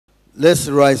Let's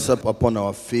rise up upon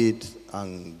our feet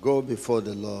and go before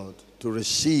the Lord to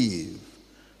receive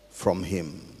from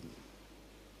Him.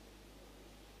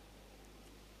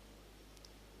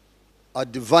 Our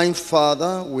divine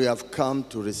Father, we have come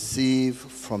to receive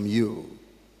from you.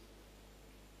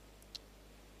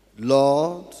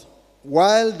 Lord,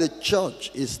 while the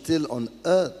church is still on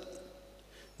earth,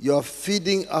 you are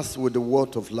feeding us with the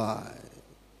word of life.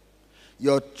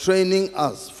 You are training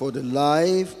us for the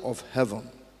life of heaven.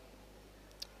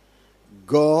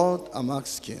 God, I'm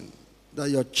asking that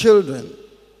your children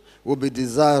will be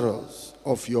desirous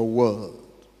of your word.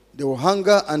 They will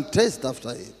hunger and thirst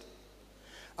after it.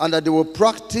 And that they will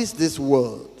practice this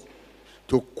word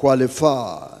to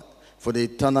qualify for the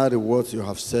eternal rewards you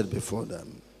have set before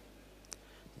them.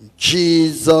 In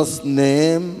Jesus'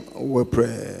 name we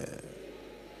pray.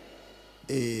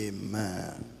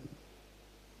 Amen.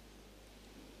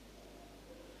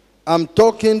 I'm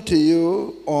talking to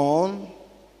you on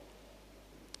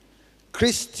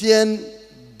Christian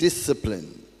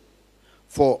discipline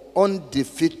for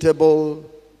undefeatable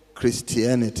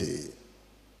Christianity.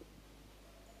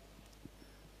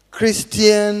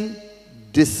 Christian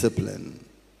discipline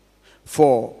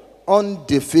for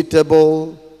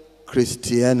undefeatable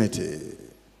Christianity.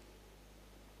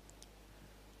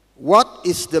 What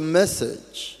is the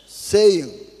message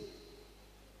saying?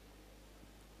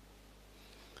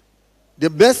 The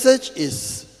message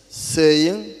is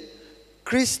saying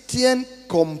Christian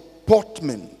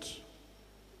comportment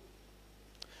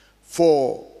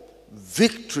for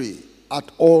victory at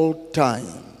all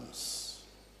times.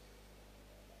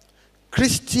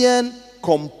 Christian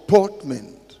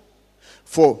comportment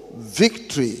for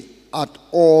victory at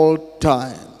all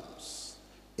times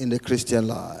in the Christian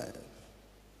life.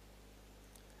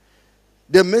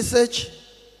 The message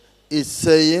is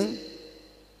saying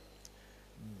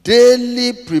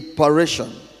daily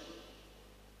preparation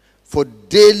for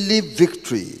daily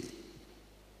victory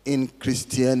in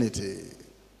Christianity.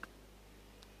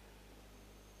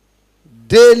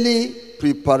 Daily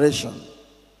preparation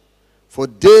for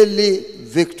daily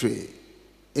victory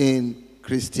in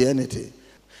Christianity.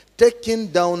 Taking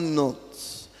down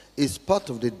notes is part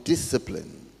of the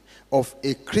discipline of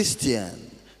a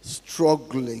Christian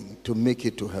struggling to make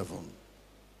it to heaven.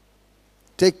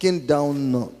 Taking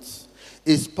down notes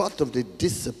is part of the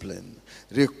discipline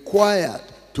required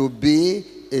to be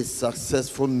a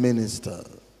successful minister.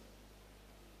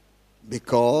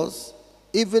 Because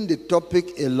even the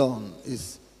topic alone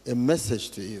is a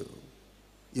message to you.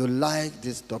 You like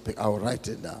this topic, I will write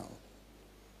it down.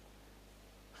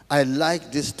 I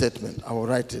like this statement, I will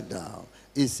write it down.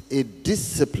 It's a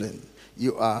discipline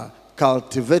you are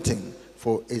cultivating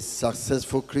for a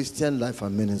successful Christian life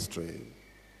and ministry.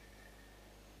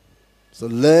 So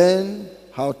learn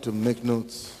how to make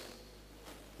notes.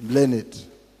 Learn it.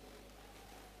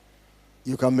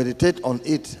 You can meditate on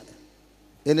it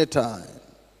anytime.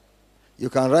 You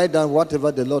can write down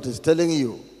whatever the Lord is telling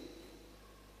you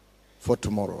for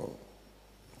tomorrow.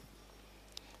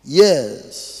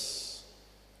 Yes,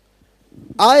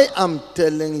 I am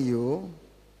telling you,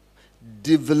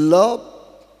 develop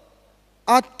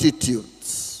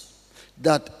attitudes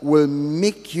that will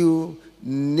make you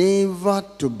never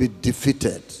to be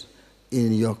defeated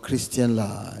in your Christian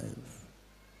life.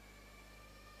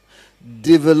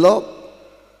 Develop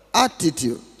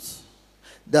attitudes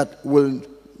that will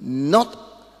not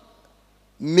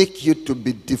make you to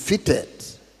be defeated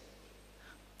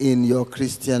in your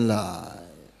Christian life.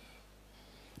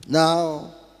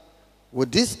 Now,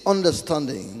 with this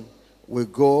understanding, we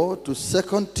go to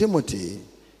 2 Timothy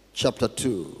chapter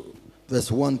 2, verse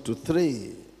 1 to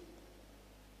 3.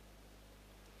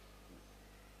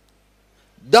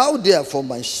 Thou therefore,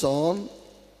 my son,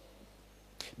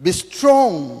 be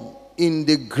strong in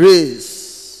the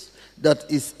grace that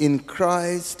is in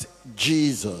Christ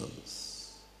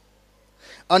Jesus.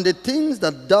 And the things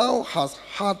that thou hast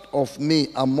heard of me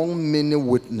among many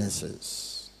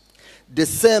witnesses, the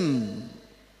same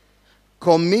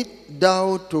commit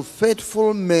thou to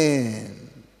faithful men,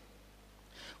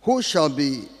 who shall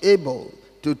be able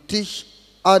to teach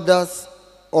others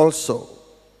also.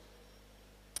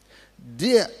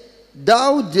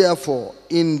 Thou therefore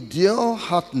endure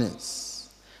hardness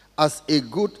as a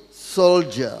good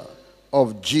soldier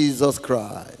of Jesus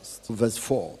Christ. Verse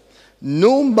 4.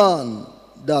 No man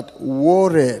that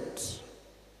warreth,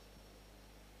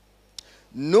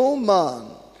 no man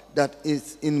that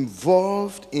is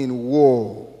involved in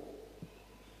war.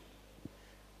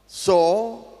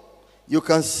 So, you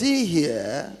can see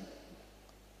here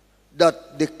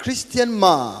that the Christian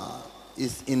man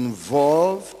is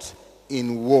involved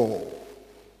in war.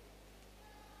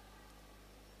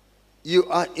 You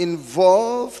are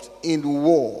involved in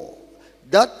war.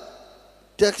 That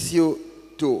takes you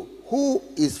to who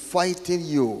is fighting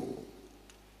you,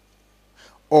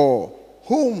 or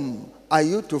whom are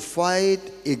you to fight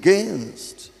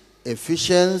against?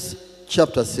 Ephesians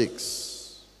chapter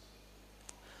 6,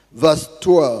 verse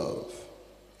 12.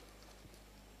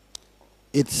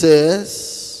 It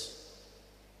says,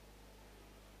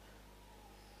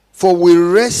 for we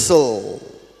wrestle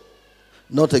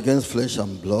not against flesh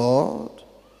and blood,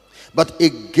 but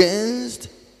against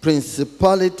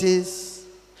principalities,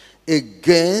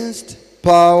 against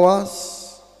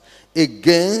powers,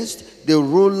 against the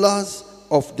rulers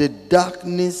of the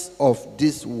darkness of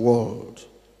this world,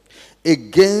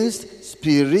 against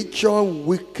spiritual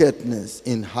wickedness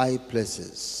in high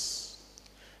places.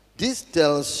 This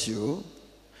tells you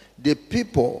the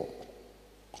people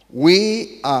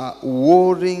we are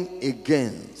warring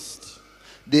against.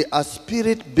 They are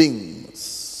spirit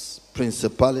beings,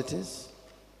 principalities,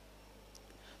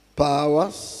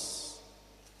 powers,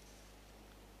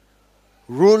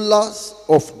 rulers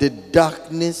of the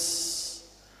darkness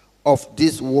of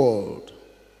this world,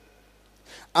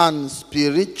 and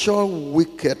spiritual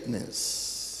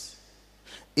wickedness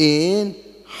in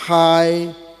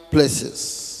high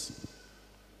places.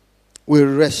 We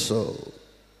wrestle,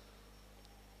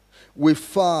 we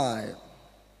fight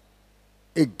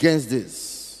against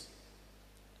this.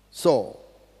 So,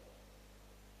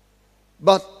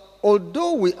 but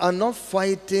although we are not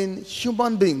fighting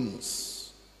human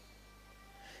beings,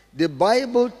 the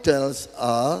Bible tells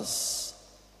us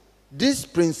these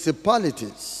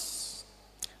principalities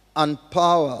and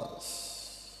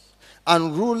powers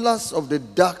and rulers of the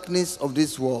darkness of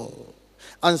this world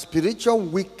and spiritual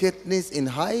wickedness in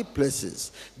high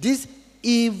places, these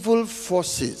evil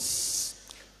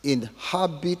forces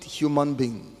inhabit human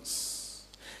beings.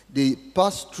 They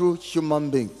pass through human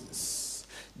beings.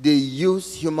 They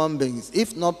use human beings,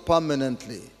 if not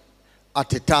permanently,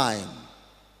 at a time.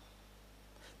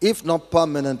 If not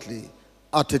permanently,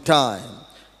 at a time.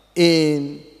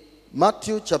 In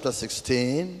Matthew chapter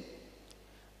 16,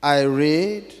 I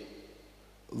read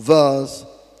verse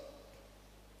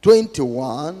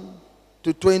 21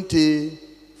 to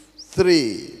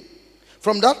 23.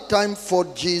 From that time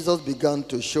forth, Jesus began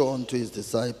to show unto his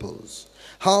disciples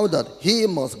how that he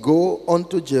must go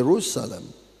unto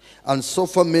Jerusalem and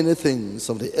suffer many things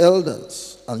of the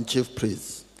elders and chief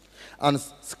priests and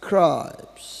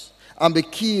scribes, and be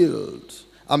killed,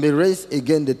 and be raised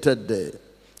again the third day.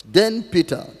 Then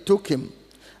Peter took him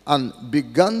and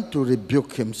began to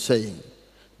rebuke him, saying,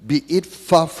 be it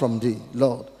far from thee,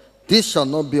 Lord, this shall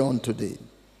not be unto thee.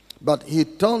 But he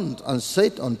turned and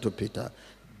said unto Peter,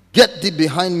 get thee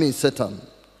behind me, Satan.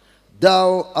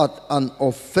 Thou art an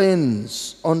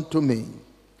offense unto me.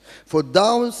 For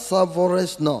thou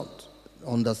savourest not,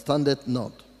 understandest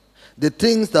not, the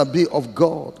things that be of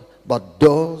God, but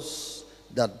those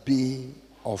that be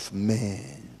of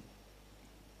men.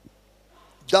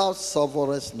 Thou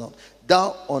savourest not,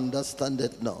 thou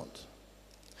understandest not,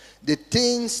 the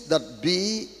things that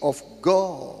be of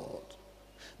God,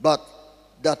 but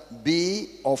that be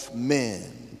of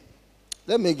men.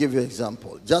 Let me give you an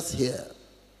example. Just here.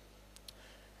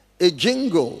 A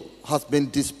jingle has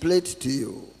been displayed to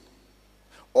you.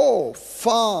 Oh,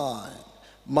 fine.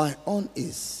 My own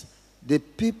is, the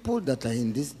people that are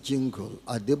in this jingle,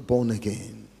 are they born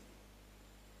again?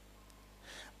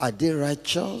 Are they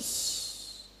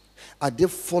righteous? Are they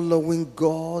following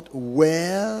God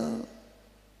well?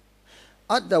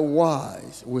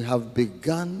 Otherwise, we have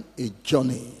begun a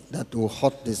journey that will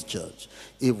hurt this church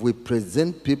if we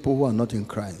present people who are not in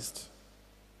Christ.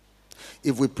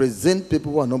 If we present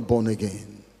people who are not born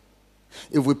again.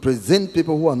 If we present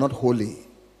people who are not holy.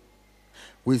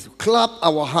 We clap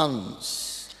our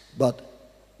hands, but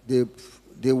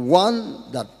the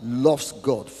one that loves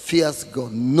God, fears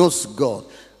God, knows God,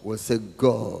 will say,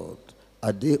 God,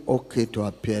 are they okay to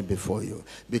appear before you?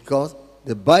 Because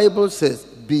the Bible says,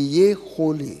 be ye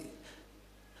holy,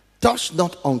 touch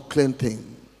not unclean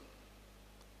thing,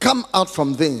 come out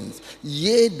from thence,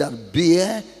 ye that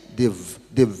bear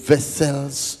the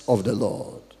vessels of the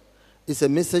Lord. It's a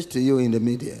message to you in the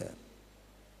media.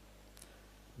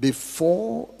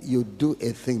 Before you do a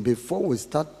thing, before we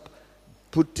start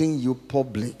putting you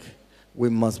public, we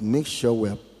must make sure we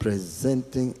are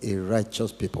presenting a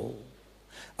righteous people.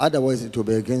 Otherwise, it will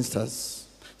be against us.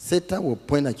 Satan will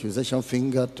point accusation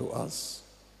finger to us.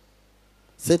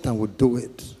 Satan will do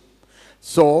it.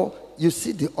 So, you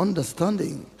see the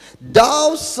understanding.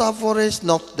 Thou savourest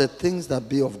not the things that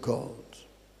be of God.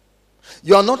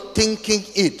 You are not thinking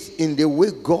it in the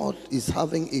way God is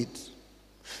having it.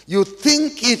 You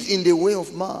think it in the way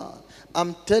of man.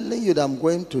 I'm telling you that I'm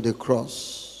going to the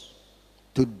cross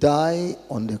to die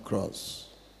on the cross.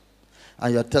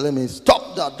 And you're telling me,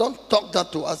 stop that, don't talk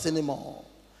that to us anymore.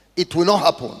 It will not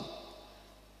happen.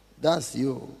 That's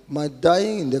you. My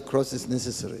dying in the cross is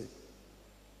necessary.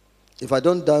 If I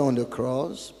don't die on the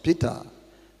cross, Peter,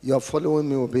 your following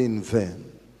me will be in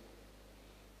vain.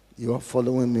 Your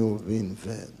following me will be in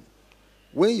vain.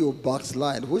 When you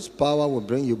backslide, which power will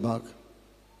bring you back?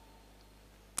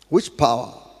 Which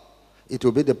power? It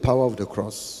will be the power of the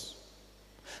cross.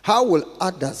 How will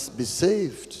others be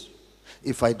saved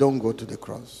if I don't go to the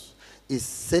cross? It's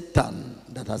Satan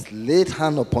that has laid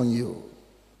hand upon you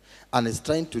and is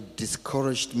trying to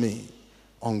discourage me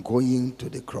on going to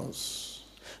the cross.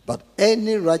 But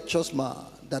any righteous man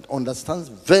that understands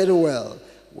very well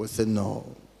will say, no,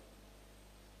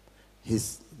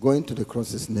 his going to the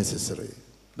cross is necessary.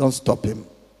 Don't stop him.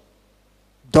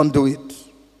 Don't do it.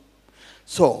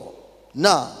 So,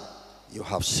 now you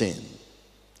have sinned.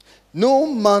 No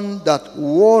man that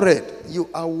worried, you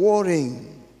are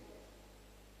worrying.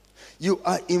 You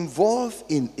are involved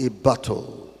in a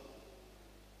battle.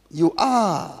 You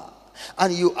are.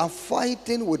 And you are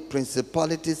fighting with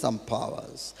principalities and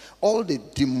powers. All the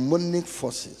demonic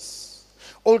forces.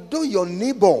 Although your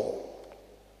neighbor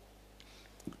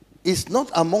is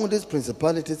not among these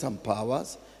principalities and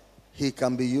powers, he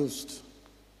can be used.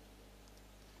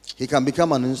 He can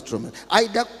become an instrument.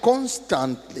 Either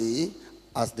constantly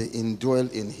as they indwell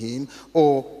in him,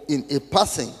 or in a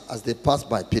passing as they pass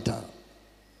by Peter.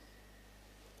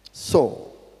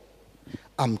 So,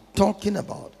 I'm talking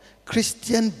about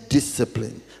Christian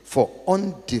discipline for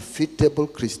undefeatable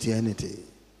Christianity.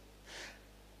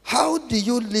 How do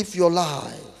you live your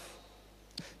life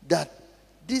that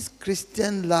this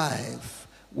Christian life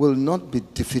will not be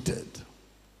defeated?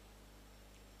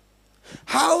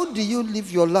 How do you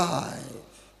live your life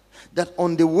that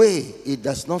on the way it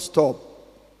does not stop?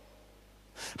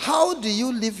 How do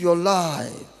you live your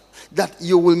life that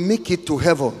you will make it to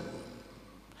heaven?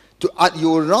 You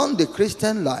will run the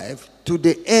Christian life to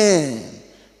the end.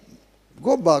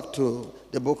 Go back to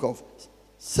the book of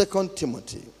 2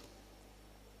 Timothy,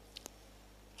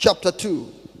 chapter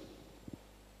 2,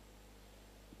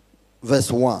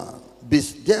 verse 1.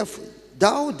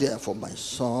 Thou therefore, my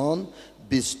son,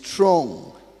 be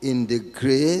strong in the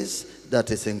grace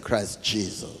that is in Christ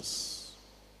Jesus.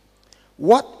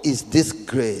 What is this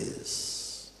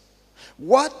grace?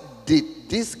 What did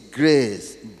this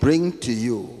grace bring to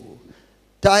you?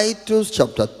 Titus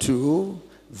chapter 2,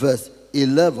 verse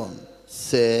 11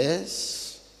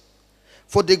 says,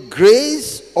 for the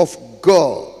grace of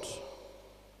God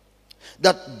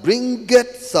that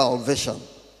bringeth salvation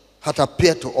hath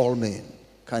appeared to all men.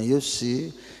 Can you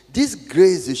see? This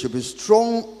grace you should be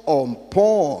strong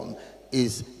upon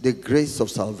is the grace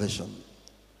of salvation.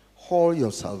 Hold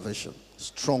your salvation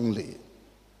strongly.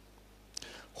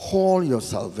 Hold your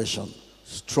salvation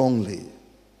strongly.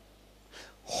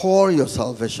 Hold your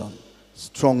salvation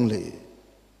strongly.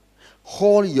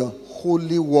 Hold your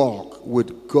holy walk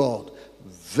with God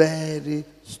very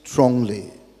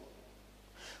strongly.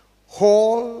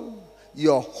 Hold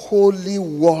your holy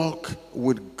walk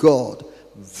with God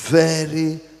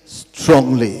very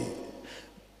strongly.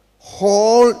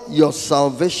 Hold your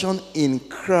salvation in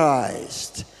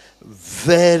Christ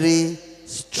very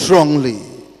strongly.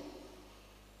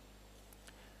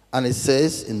 And it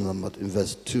says in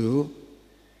verse 2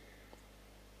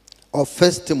 of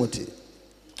 2 Timothy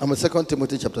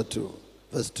chapter 2,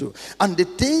 verse 2. And the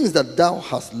things that thou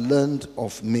hast learned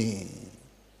of me,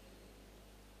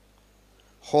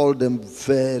 hold them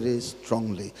very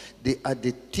strongly. They are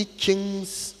the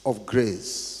teachings of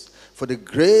grace. For the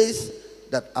grace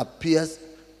that appears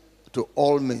to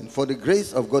all men, for the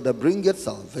grace of God that bringeth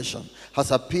salvation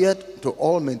has appeared to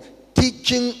all men,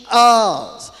 teaching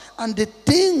us. And the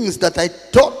things that I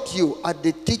taught you are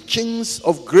the teachings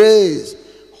of grace.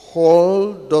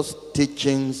 Hold those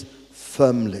teachings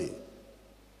firmly.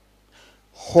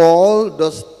 Hold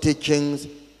those teachings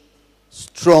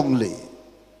strongly.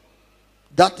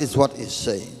 That is what he's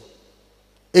saying.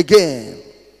 Again,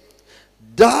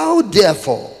 thou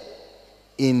therefore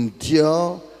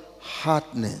endure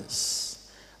hardness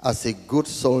as a good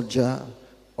soldier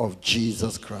of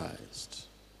Jesus Christ.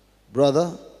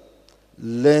 Brother,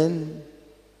 learn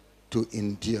to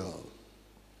endure.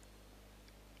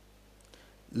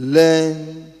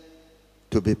 Learn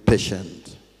to be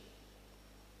patient.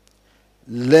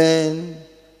 Learn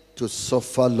to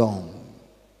suffer long.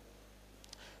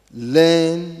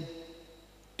 Learn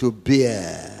to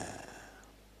bear.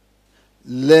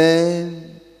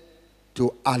 Learn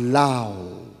to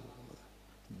allow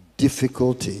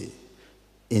difficulty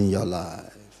in your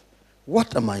life.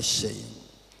 What am I saying?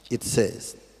 It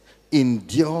says,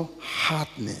 endure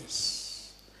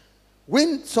hardness.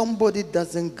 When somebody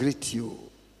doesn't greet you,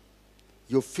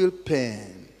 you feel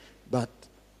pain, but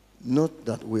not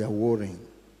that we are worrying.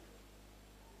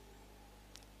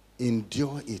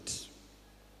 Endure it.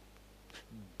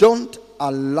 Don't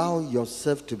allow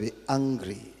yourself to be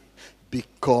angry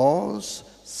because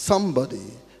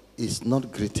somebody is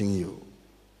not greeting you.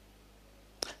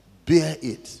 Bear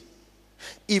it.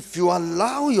 If you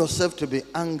allow yourself to be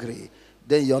angry,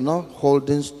 then you're not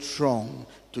holding strong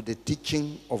to the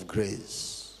teaching of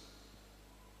grace.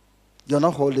 You're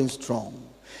not holding strong.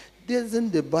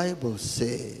 Doesn't the Bible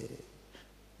say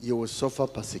you will suffer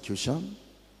persecution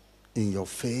in your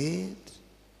faith?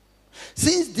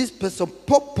 Since this person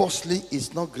purposely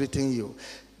is not greeting you,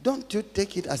 don't you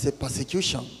take it as a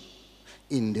persecution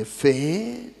in the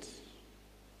faith?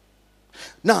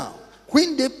 Now,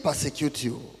 when they persecute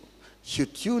you,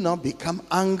 should you now become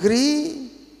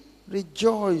angry?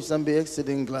 Rejoice and be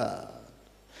exceeding glad.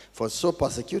 For so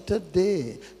persecuted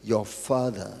they your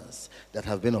fathers that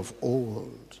have been of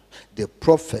old, the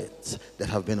prophets that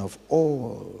have been of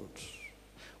old.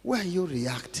 Why are you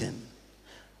reacting?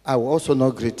 I will also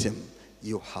not greet him.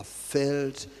 You have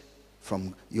failed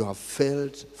from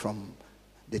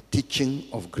the teaching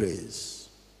of grace.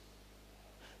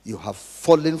 You have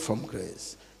fallen from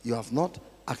grace. You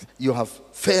have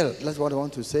failed. That's what I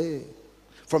want to say.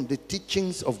 From the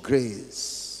teachings of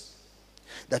grace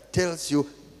that tells you,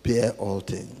 bear all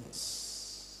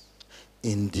things,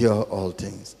 endure all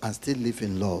things, and still live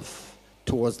in love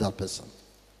towards that person.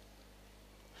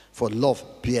 For love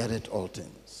beareth all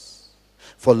things.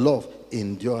 For love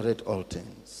endureth all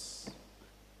things.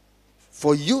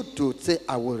 For you to say,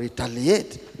 I will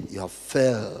retaliate, you have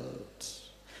failed.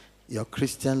 Your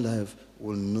Christian life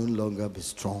will no longer be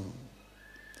strong.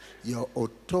 Your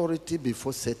authority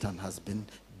before Satan has been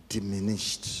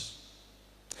diminished.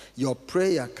 Your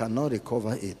prayer cannot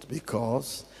recover it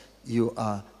because you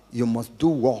must do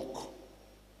work.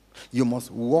 You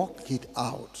must walk it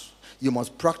out. You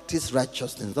must practice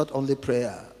righteousness, not only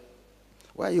prayer.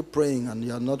 Why are you praying and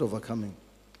you are not overcoming?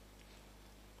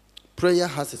 Prayer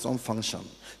has its own function.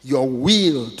 Your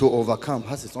will to overcome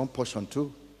has its own portion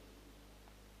too.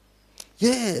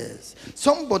 Yes,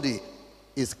 somebody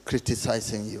is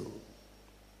criticizing you.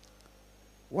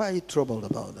 Why are you troubled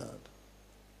about that?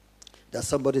 That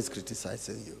somebody is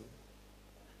criticizing you.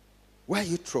 Why are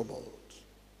you troubled?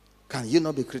 Can you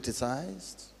not be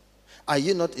criticized? Are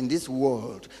you not in this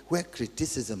world where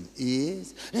criticism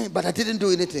is? But I didn't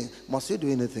do anything. Must you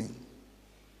do anything?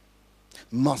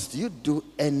 Must you do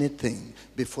anything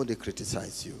before they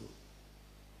criticize you?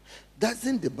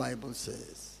 Doesn't the Bible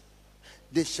says,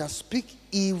 they shall speak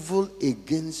evil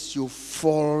against you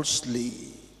falsely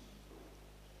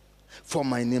for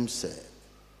my name's sake.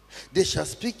 They shall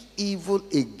speak evil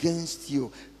against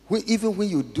you, even when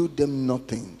you do them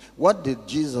nothing. What did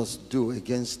Jesus do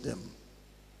against them?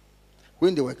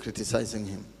 When they were criticizing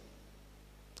him,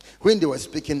 when they were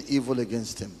speaking evil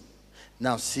against him.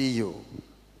 Now see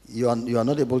you are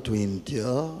not able to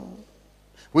endure.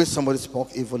 When somebody spoke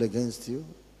evil against you,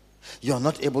 you are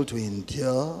not able to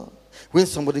endure. When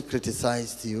somebody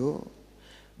criticized you.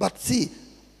 But see,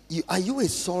 are you a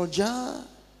soldier?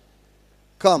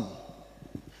 Come.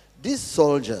 These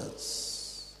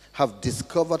soldiers have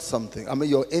discovered something. I mean,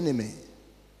 your enemy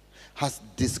has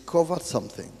discovered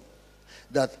something.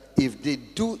 That if they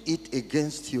do it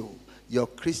against you, your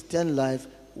Christian life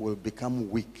will become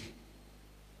weak.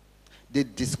 They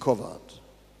discovered.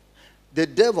 The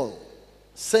devil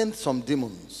sent some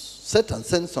demons. Satan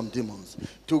sent some demons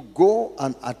to go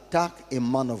and attack a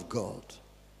man of God.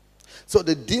 So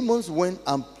the demons went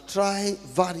and tried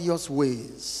various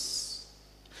ways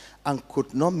and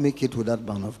could not make it with that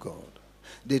man of God.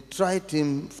 They tried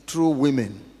him through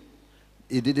women.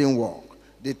 It didn't work.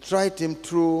 They tried him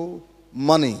through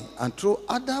money and through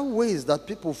other ways that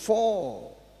people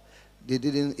fall. It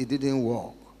didn't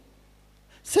work.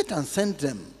 Satan sent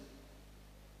them.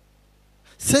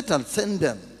 Satan sent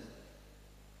them.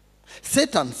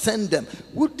 Satan sent them.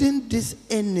 Wouldn't these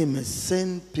enemies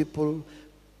send people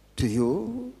to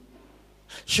you?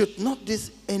 Should not these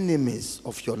enemies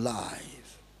of your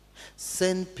life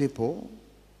send people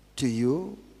to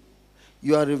you?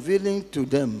 You are revealing to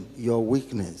them your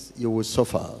weakness. You will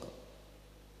suffer.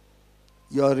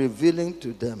 You are revealing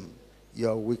to them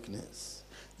your weakness.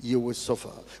 You will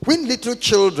suffer. When little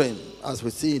children, as we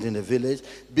see it in the village,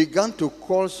 began to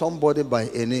call somebody by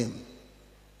a name,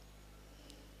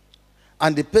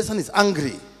 and the person is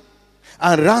angry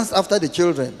and runs after the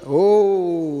children,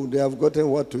 oh, they have gotten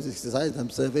what to exercise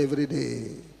themselves every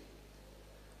day.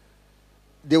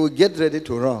 they will get ready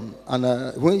to run.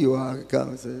 And when you are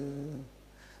come, say,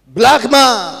 black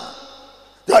man.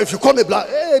 If you call me black,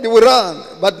 hey, they will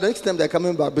run. But next time they're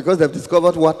coming back because they've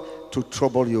discovered what to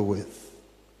trouble you with.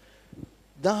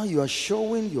 Now you are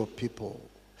showing your people,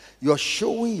 you are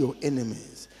showing your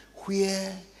enemies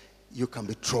where you can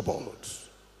be troubled.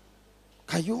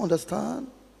 Can you understand?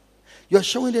 You are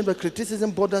showing them that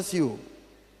criticism bothers you.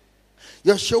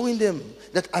 You are showing them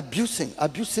that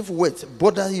abusive words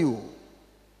bother you.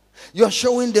 You are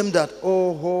showing them that,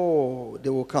 they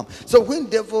will come. So when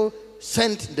devil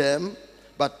sent them,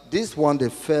 but this one they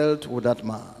felt with that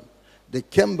man. They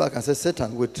came back and said,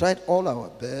 Satan, we tried all our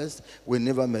best, we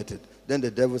never met it. Then the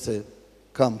devil said,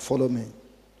 come, follow me.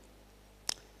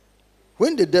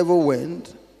 When the devil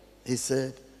went, he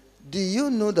said, do you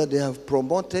know that they have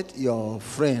promoted your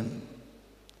friend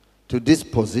to this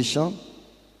position?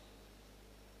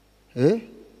 Eh?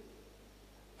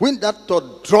 When that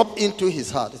thought dropped into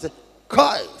his heart, he said,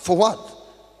 Kai, for what?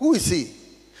 Who is he?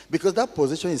 Because that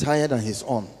position is higher than his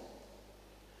own.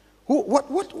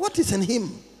 What is in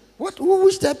him?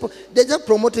 Which type of, they're just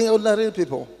promoting ordinary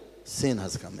people. Sin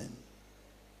has come in.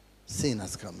 Sin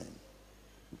has come in.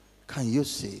 Can you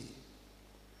see?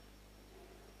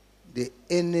 The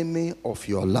enemy of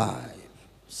your life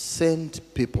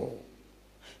sent people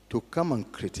to come and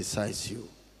criticize you,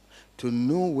 to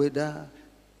know whether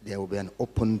there will be an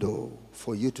open door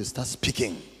for you to start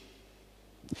speaking.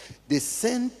 They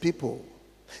sent people.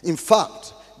 In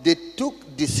fact, they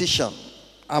took decision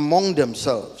among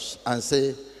themselves and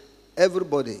say,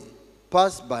 everybody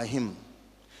pass by him.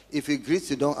 If he greets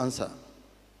you, don't answer.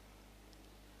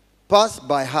 Pass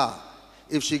by her.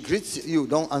 If she greets you,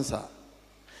 don't answer.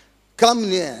 Come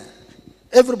near.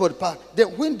 Everybody pass.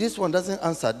 Then when this one doesn't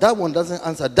answer, that one doesn't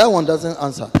answer, that one doesn't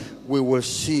answer, we will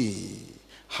see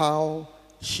how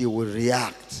she will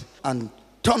react and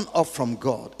turn off from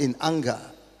God in anger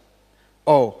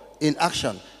or in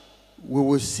action. We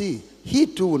will see. He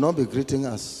too will not be greeting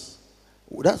us.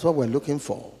 That's what we're looking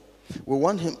for. We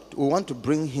want to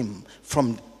bring him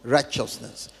from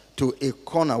righteousness to a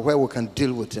corner where we can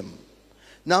deal with him.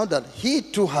 Now that he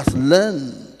too has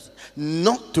learned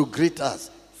not to greet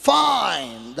us,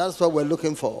 fine. That's what we're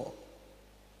looking for.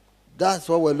 That's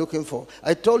what we're looking for.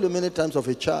 I told you many times of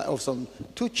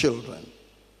two children.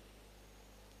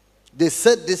 They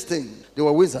said this thing. They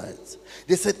were wizards.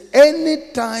 They said,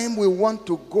 anytime we want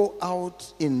to go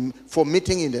out for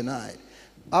meeting in the night,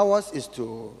 ours is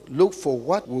to look for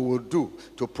what we will do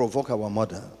to provoke our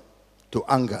mother to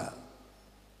anger.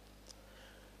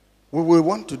 We will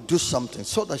want to do something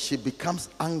so that she becomes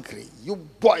angry. You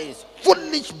boys,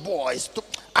 foolish boys,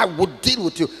 I will deal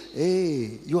with you.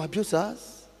 Hey, you abuse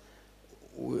us?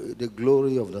 The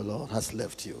glory of the Lord has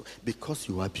left you because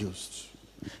you abused.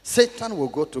 Satan will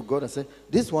go to God and say,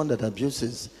 this one that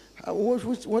abuses,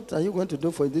 what are you going to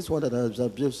do for this one that has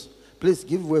abused? Please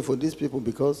give way for these people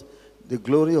because the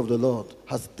glory of the Lord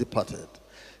has departed.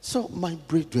 So, my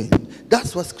brethren,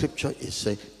 that's what scripture is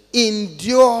saying.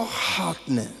 Endure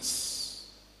hardness.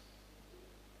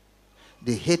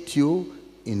 They hate you,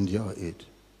 endure it.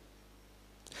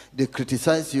 They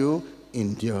criticize you,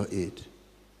 endure it.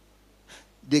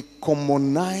 They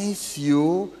commonize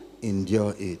you,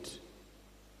 endure it.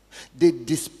 They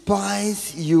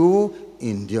despise you,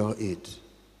 endure it.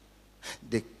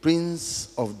 The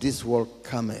prince of this world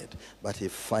cometh, but he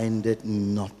findeth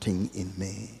nothing in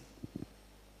me.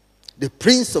 The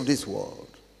prince of this world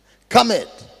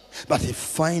cometh, but he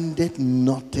findeth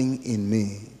nothing in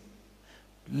me.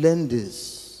 Learn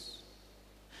this.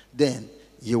 Then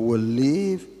you will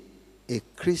live a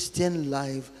Christian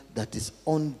life that is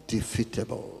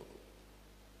undefeatable.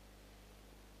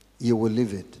 You will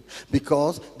live it.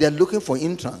 Because they are looking for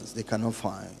entrance they cannot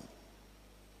find.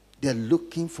 They are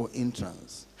looking for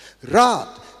entrance.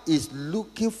 Wrath is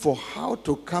looking for how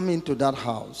to come into that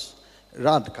house.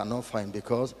 Wrath cannot find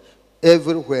because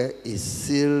everywhere is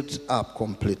sealed up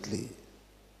completely.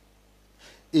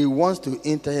 He wants to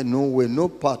enter nowhere, no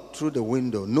part through the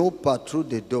window, no part through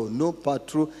the door, no part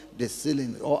through the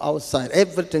ceiling or outside.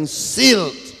 Everything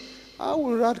sealed. How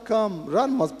will wrath come? Wrath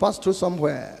must pass through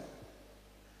somewhere.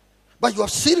 But you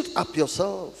have sealed up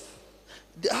yourself.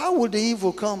 How will the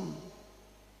evil come?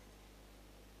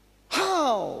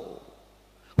 How?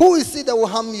 Who is it that will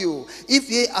harm you? If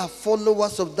ye are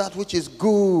followers of that which is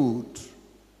good.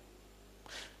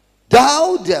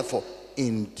 Thou therefore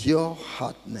endure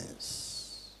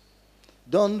hardness.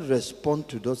 Don't respond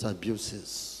to those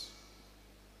abuses.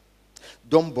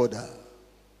 Don't bother.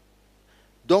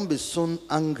 Don't be soon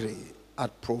angry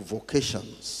at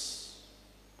provocations.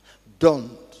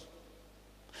 Don't.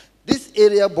 These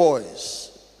area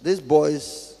boys, these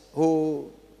boys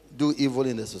who do evil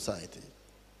in the society.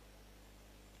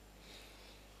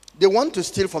 They want to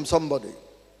steal from somebody.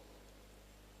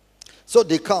 So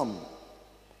they come.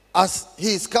 As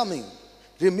he is coming,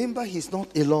 remember he's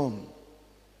not alone.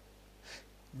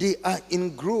 They are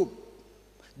in group.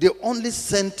 They only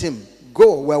sent him.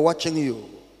 Go, we're watching you.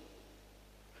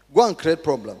 Go and create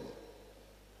problem.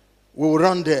 We will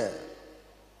run there.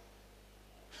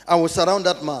 And we'll surround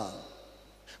that man.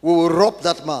 We will rob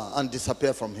that man and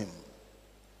disappear from him.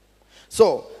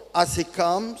 So, as he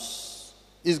comes,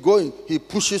 he's going, he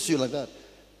pushes you like that.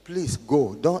 Please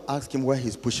go. Don't ask him where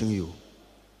he's pushing you.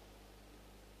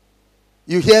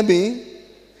 You hear me?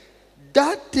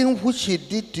 That thing which he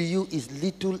did to you is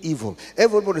little evil.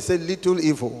 Everybody say little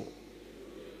evil.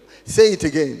 Say it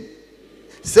again.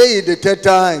 Say it the third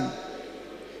time.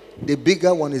 The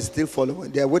bigger one is still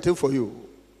following. They are waiting for you.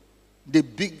 The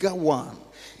bigger one.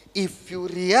 If you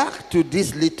react to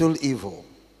this little evil,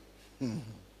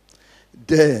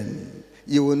 then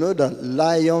you will know that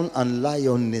lion and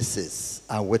lionesses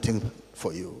are waiting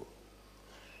for you.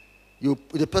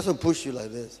 The person push you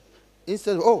like this.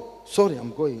 Instead of, oh, sorry,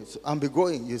 I'm going. So I'm be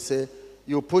going. You say,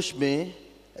 you push me.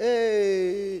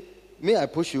 Hey, me, I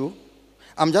push you.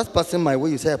 I'm just passing my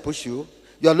way. You say, I push you.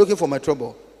 You are looking for my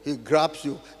trouble. He grabs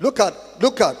you. Look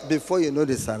at, before you know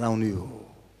they surround you.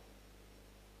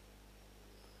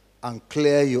 And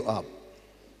clear you up.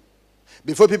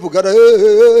 Before people gather,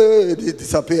 they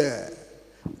disappear.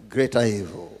 Greater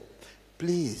evil.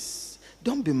 Please,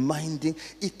 don't be minding.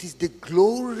 It is the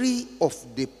glory of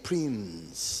the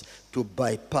prince to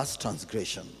bypass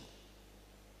transgression.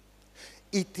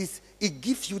 It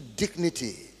gives you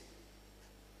dignity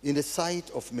in the sight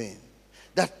of men.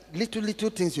 That little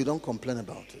things you don't complain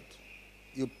about it.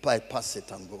 You bypass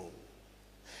it and go.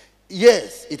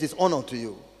 Yes, it is honor to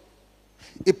you.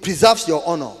 It preserves your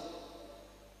honor.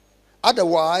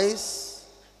 Otherwise,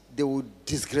 they will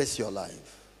disgrace your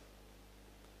life.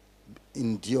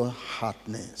 Endure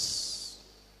hardness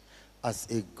as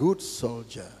a good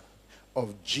soldier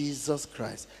of Jesus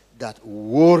Christ that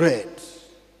warred,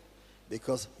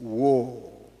 because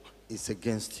war is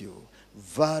against you.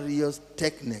 Various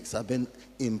techniques have been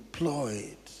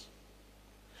employed.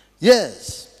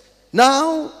 Yes.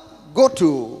 Now go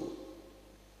to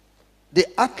the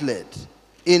athlete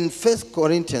in 1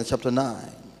 Corinthians chapter 9.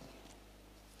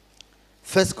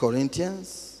 1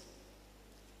 Corinthians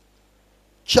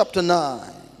chapter 9.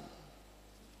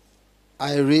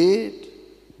 I read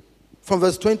from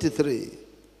verse 23.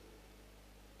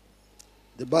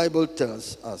 The Bible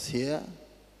tells us here.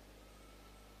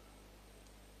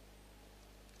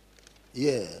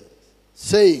 Yes.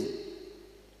 Saying,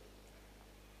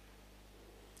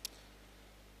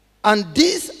 and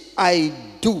this I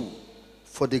do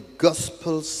for the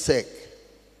gospel's sake,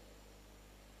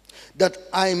 that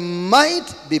I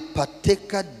might be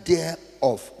partaker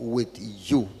thereof with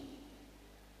you.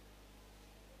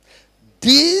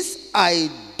 This I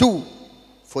do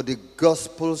for the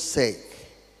gospel's sake,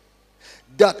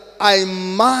 that I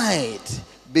might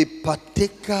be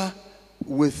partaker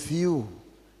with you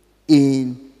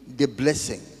in the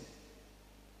blessing,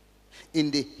 in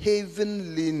the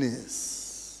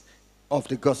heavenliness of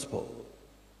the gospel,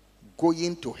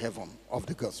 going to heaven of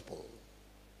the gospel.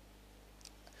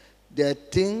 There are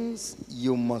things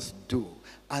you must do.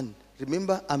 And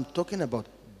remember, I'm talking about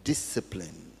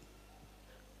discipline,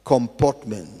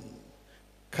 comportment,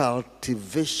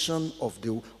 cultivation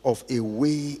of a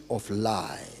way of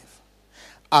life,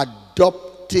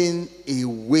 adopting a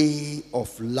way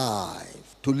of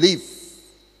life to live,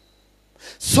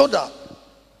 so that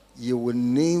you will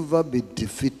never be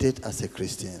defeated as a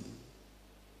Christian.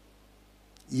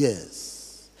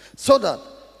 Yes. So that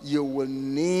you will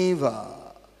never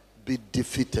be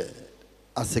defeated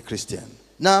as a Christian.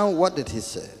 Now, what did he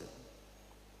say?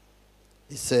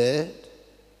 He said,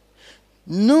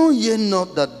 know ye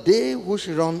not that they which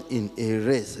run in a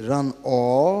race run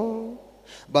all,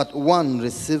 but one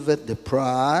receiveth the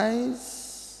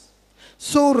prize?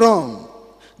 So run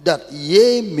that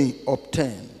ye may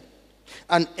obtain.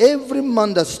 And every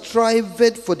man that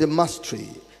striveth for the mastery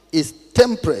is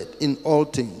temperate in all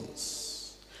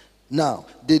things. Now,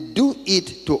 they do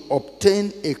it to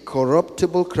obtain a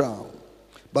corruptible crown,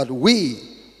 but we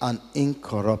an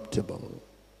incorruptible.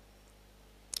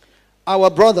 Our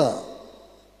brother,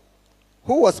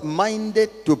 who was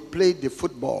minded to play the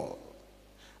football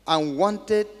and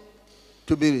wanted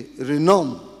to be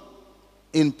renowned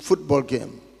in football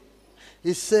game,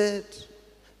 he said,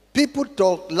 people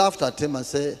laughed at him and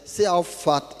said, see how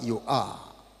fat you are.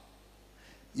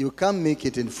 You can't make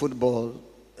it in football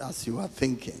as you are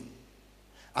thinking.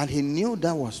 And he knew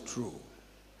that was true.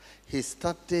 he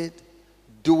started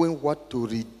doing what to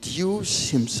reduce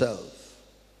himself.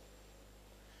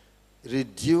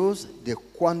 Reduce the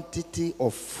quantity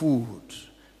of food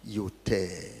you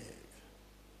take.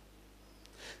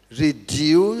 He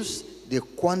reduced the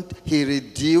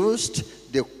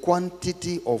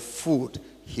quantity of food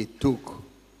he took.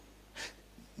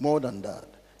 More than that,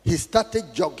 he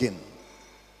started jogging.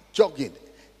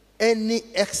 Any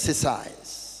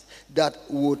exercise that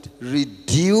would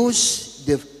reduce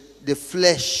the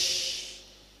flesh,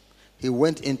 he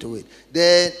went into it.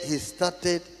 Then he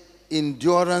started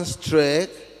endurance trek.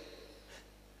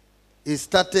 He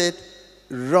started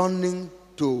running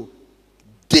to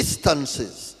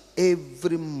distances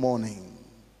every morning,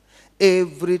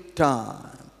 every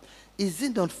time. Is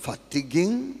it not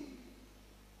fatiguing?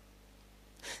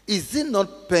 Is it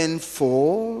not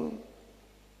painful?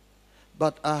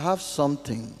 But I have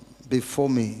something before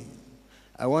me.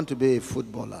 I want to be a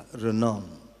footballer,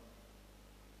 renowned.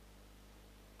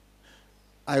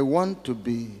 I want to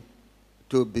be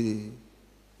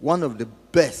one of the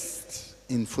best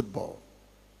in football.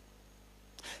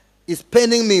 It's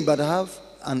paining me, but I have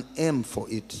an aim for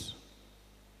it.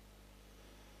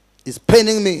 It's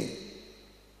paining me.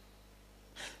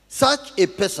 Such a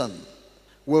person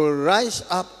will rise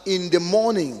up in the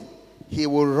morning. He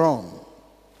will run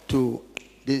to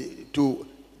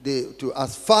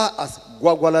as far as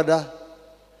Gwagwalada,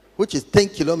 which is 10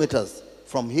 kilometers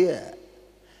from here,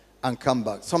 and come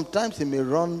back. Sometimes he may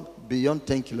run beyond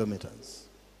 10 kilometers.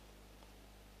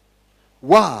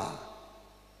 Why?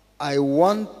 I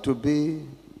want to be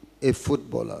a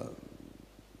footballer.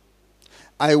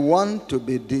 I want to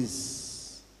be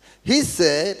this. He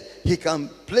said he can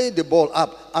play the ball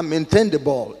up and maintain the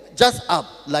ball just up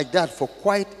like that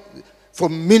for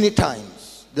many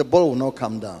times. The ball will not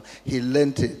come down. He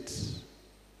learned it.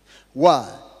 Why?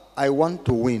 I want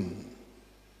to win.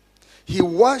 He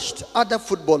watched other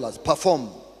footballers perform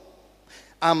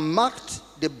and marked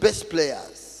the best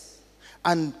players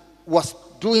and was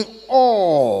doing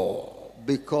all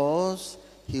because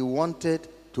he wanted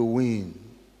to win.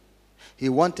 He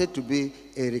wanted to be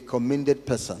a recommended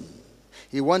person.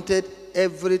 He wanted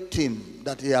every team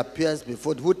that he appears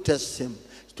before who tests him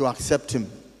to accept him.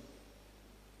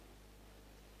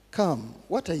 Come,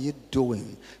 what are you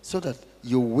doing so that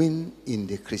you win in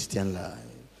the Christian life?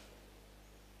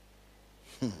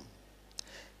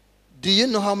 Do you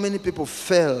know how many people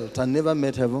failed and never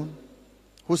met heaven?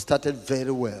 Who started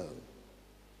very well.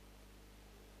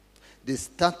 They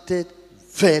started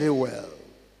very well.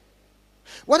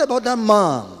 What about that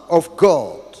man of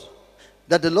God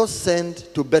that the Lord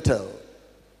sent to Bethel?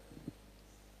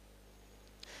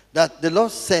 That the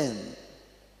Lord sent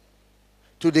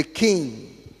to the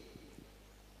king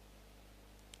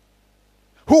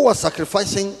who was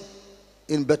sacrificing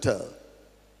in Bethel.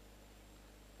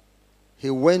 He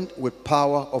went with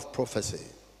power of prophecy.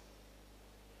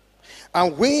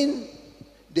 And when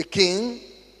the king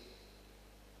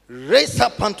raised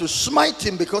up hand to smite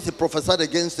him because he prophesied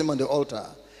against him on the altar,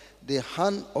 the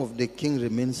hand of the king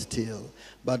remained still.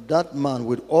 But that man,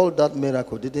 with all that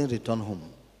miracle, didn't return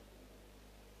home.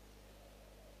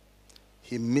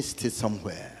 He missed it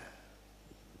somewhere.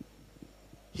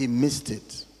 He missed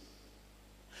it.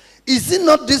 Is it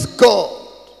not this God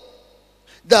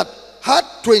that had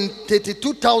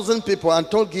 32,000 people and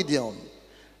told Gideon,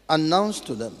 announced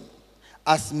to them,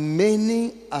 as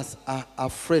many as are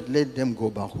afraid, let them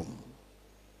go back home.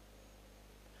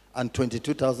 And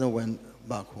 22,000 went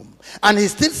back home. And he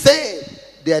still said,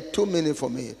 there are too many for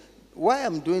me. Why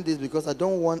I'm doing this? Because I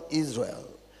don't want Israel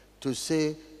to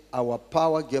say, our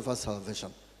power gave us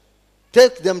salvation.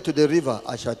 Take them to the river,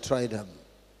 I shall try them.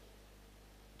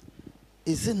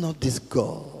 Is it not this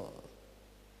God?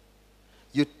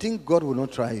 You think God will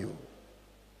not try you?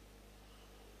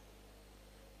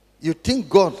 You think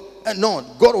God, no,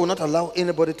 God will not allow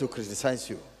anybody to criticize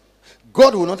you.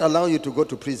 God will not allow you to go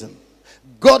to prison.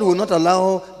 God will not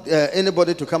allow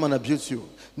anybody to come and abuse you.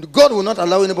 God will not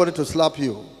allow anybody to slap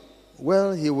you.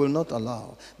 Well, he will not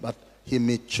allow, but he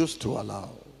may choose to allow.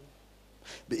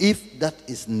 If that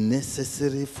is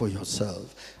necessary for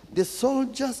yourself. The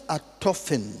soldiers are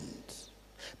toughened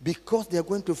because they are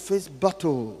going to face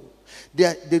battle.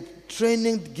 The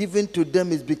training given to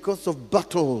them is because of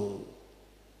battle.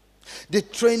 The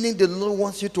training the Lord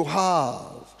wants you to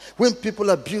have. When people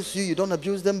abuse you, you don't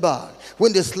abuse them back.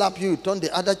 When they slap you, you turn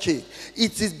the other cheek.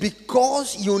 It is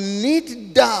because you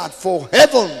need that for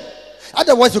heaven.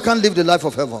 Otherwise, you can't live the life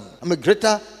of heaven. I mean,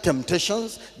 greater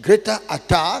temptations, greater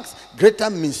attacks, greater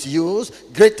misuse,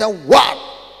 greater what?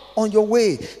 On your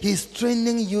way. He's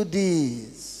training you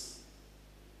this.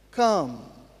 Come.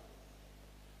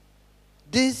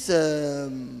 This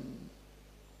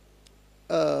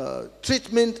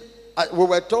treatment, we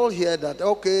were told here that,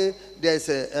 okay,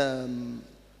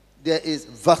 there is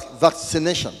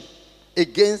vaccination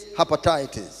against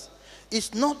hepatitis.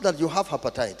 It's not that you have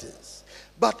hepatitis,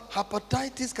 but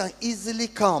hepatitis can easily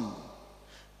come.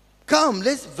 Come,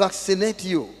 let's vaccinate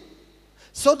you,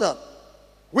 so that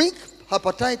when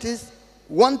hepatitis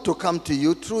want to come to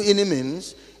you through any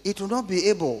means, it will not be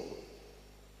able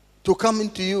to come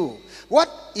into you. What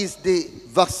is the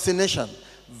vaccination?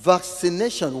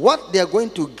 Vaccination, what they are going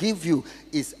to give you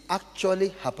is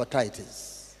actually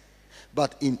hepatitis,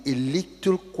 but in a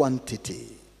little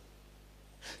quantity,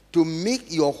 to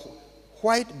make your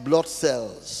white blood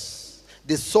cells,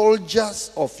 the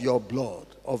soldiers of your blood,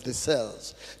 of the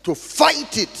cells, to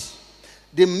fight it.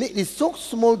 They make it so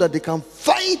small that they can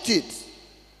fight it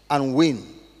and win.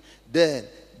 Then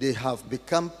they have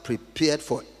become prepared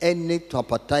for any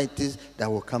hepatitis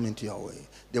that will come into your way.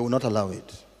 They will not allow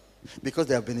it, because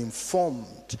they have been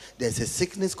informed there's a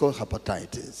sickness called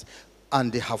hepatitis,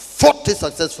 and they have fought it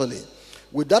successfully.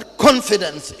 With that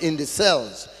confidence in the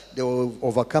cells, they will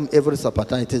overcome every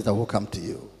hepatitis that will come to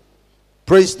you.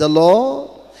 Praise the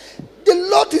Lord. The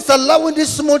Lord is allowing these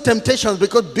small temptations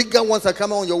because bigger ones are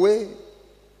coming on your way,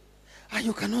 and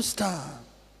you cannot stand.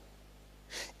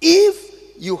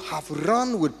 If you have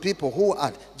run with people who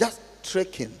are just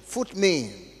trekking,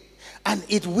 footmen, and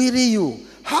it weary you,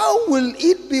 how will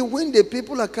it be when the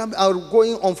people are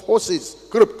going on horses?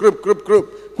 Group.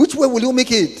 Which way will you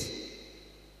make it?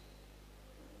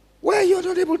 Where you are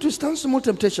not able to stand small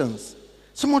temptations,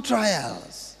 small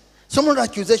trials, small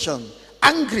accusation,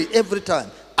 angry every time.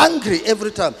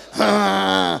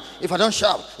 If I don't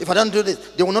shout, if I don't do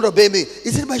this, they will not obey me.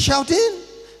 Is it by shouting?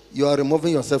 You are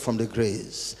removing yourself from the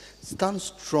grace. Stand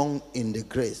strong in the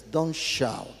grace. Don't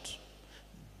shout.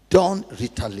 Don't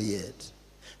retaliate.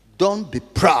 Don't be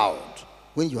proud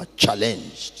when you are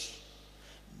challenged.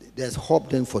 There's hope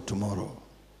then for tomorrow.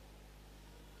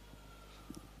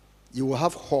 You will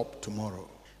have hope tomorrow.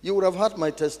 You would have heard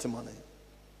my testimony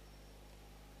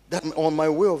that on my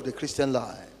way of the Christian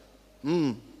life,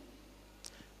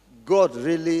 God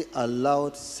really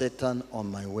allowed Satan on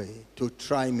my way to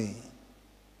try me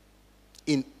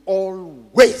in all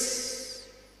ways.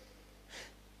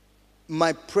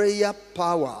 My prayer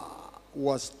power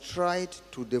was tried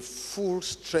to the full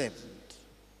strength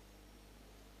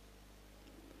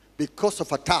because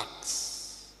of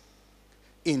attacks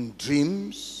in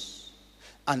dreams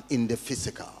and in the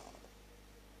physical.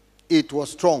 It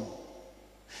was strong.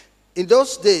 In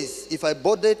those days, if I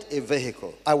boarded a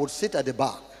vehicle, I would sit at the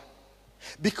back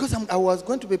because I was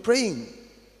going to be praying,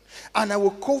 and I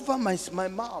would cover my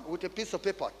mouth with a piece of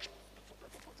paper.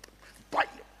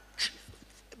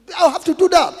 I'll have to do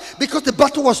that because the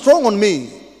battle was strong on me.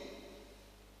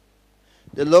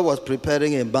 The Lord was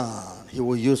preparing a man he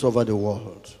will use over the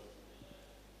world.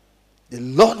 The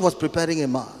Lord was preparing a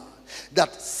man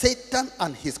that Satan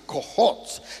and his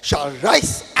cohorts shall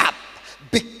rise up,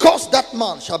 because that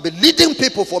man shall be leading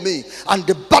people for me, and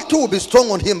the battle will be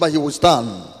strong on him, but he will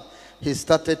stand. He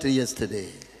started yesterday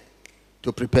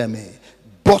to prepare me,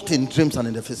 both in dreams and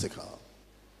in the physical.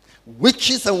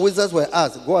 Witches and wizards were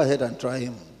asked, go ahead and try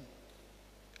him.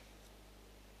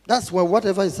 That's why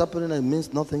whatever is happening, it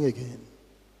means nothing again.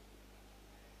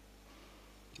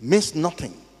 Means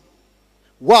nothing.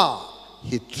 Wow,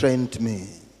 he trained me.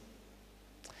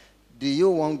 Do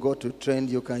you want God to train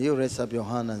you? Can you raise up your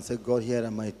hand and say, God, here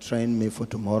am I, train me for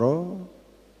tomorrow?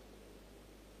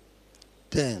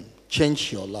 Then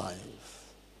change your life.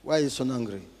 Why are you so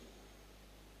angry?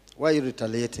 Why are you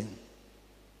retaliating?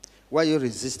 Why are you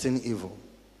resisting evil?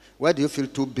 Why do you feel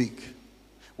too big?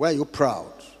 Why are you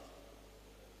proud?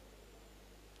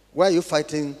 Why are you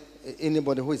fighting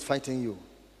anybody who is fighting you?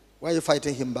 Why are you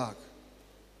fighting him back?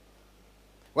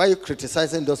 Why are you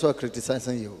criticizing those who are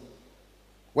criticizing you?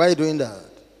 Why are you doing that?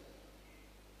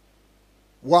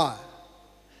 Why?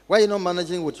 Why are you not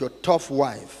managing with your tough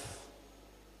wife?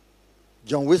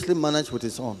 John Wesley managed with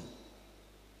his own.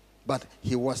 But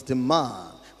he was the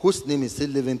man whose name is still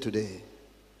living today.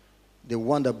 The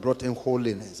one that brought in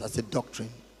holiness as a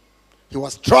doctrine. He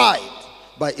was tried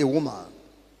by a woman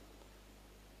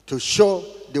to show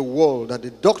the world that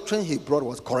the doctrine he brought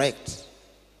was correct.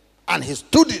 And he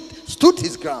stood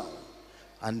his ground.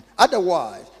 And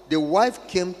otherwise, the wife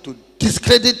came to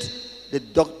discredit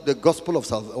the gospel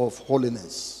of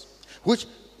holiness, which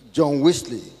John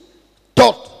Wesley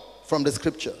taught from the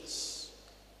scriptures.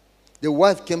 The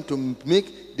wife came to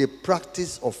make the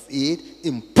practice of it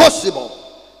impossible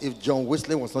if John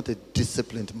Wesley was not a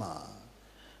disciplined man.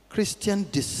 Christian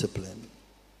discipline.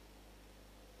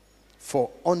 for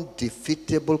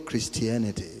undefeatable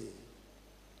Christianity.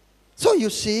 So you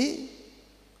see,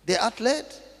 the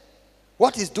athlete,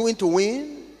 what he's doing to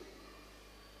win?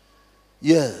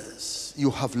 Yes, you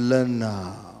have learned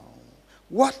now.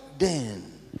 What then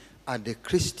are the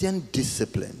Christian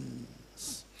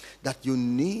disciplines that you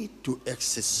need to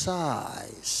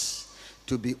exercise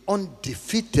to be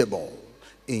undefeatable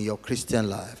in your Christian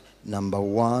life? Number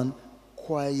one,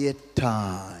 quiet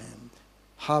time.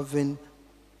 Having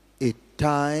a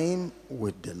time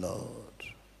with the Lord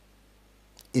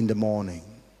in the morning.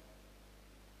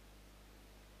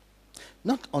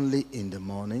 Not only in the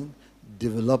morning,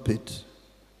 develop it.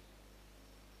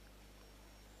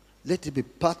 Let it be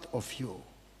part of you.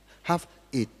 Have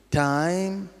a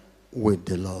time with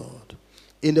the Lord.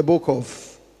 In the book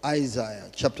of Isaiah,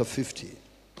 chapter 50.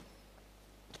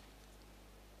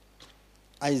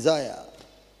 Isaiah,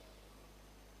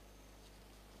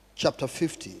 chapter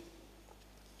 50.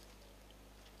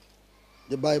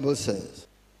 The Bible says,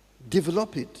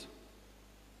 develop it.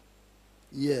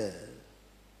 Yeah.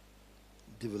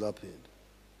 Develop it.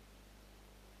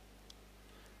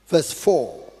 Verse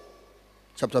 4.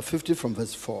 Chapter 50 from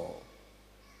verse 4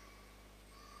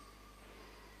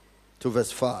 to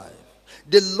verse 5.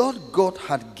 The Lord God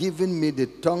had given me the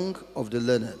tongue of the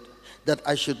learned, that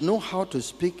I should know how to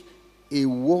speak a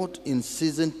word in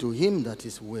season to him that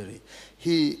is weary.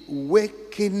 He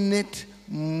wakeneth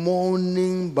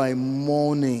morning by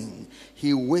morning.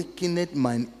 He wakeneth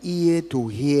mine ear to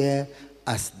hear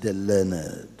as the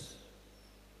learned.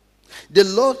 The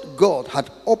Lord God had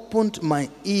opened my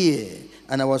ear,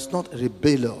 and I was not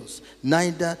rebellious,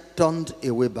 neither turned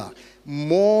away back.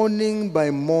 Morning by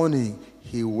morning,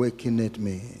 he wakeneth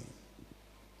me.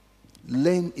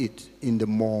 Learn it in the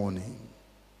morning.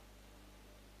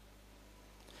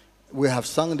 We have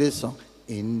sung this song.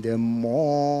 In the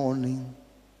morning,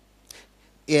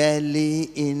 early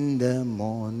in the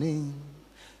morning,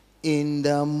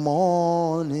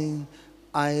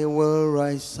 I will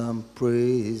rise and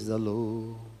praise the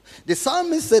Lord. The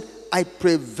psalmist said, I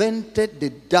prevented the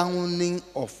dawning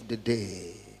of the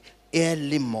day,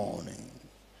 early morning,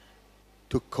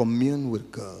 to commune with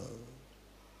God.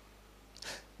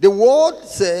 The word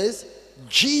says,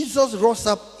 Jesus rose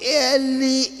up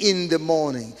early in the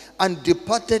morning and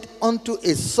departed unto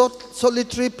a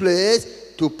solitary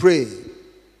place to pray.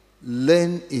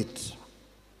 Learn it.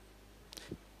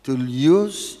 To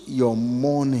use your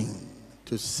morning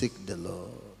to seek the Lord.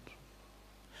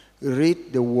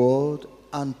 Read the word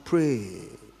and pray.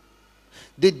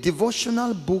 The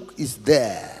devotional book is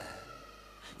there.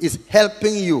 It's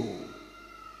helping you.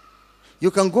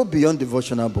 You can go beyond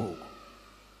devotional book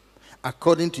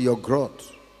according to your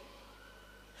growth.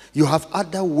 You have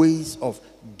other ways of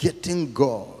getting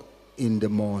God in the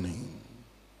morning.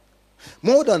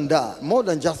 More than that, more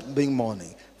than just being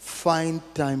morning, find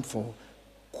time for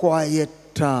quiet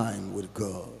time with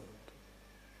God.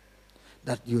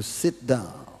 That you sit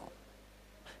down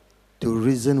to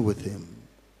reason with him,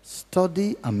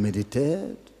 study and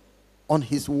meditate on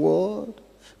his word,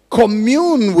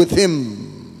 commune with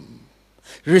him,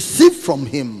 receive from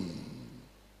him.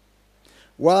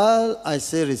 While I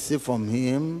say receive from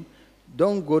him,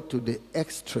 don't go to the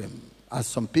extreme as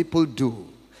some people do.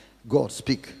 God,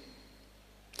 speak.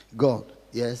 God,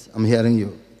 yes, I'm hearing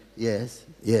you. Yes,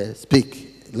 yes,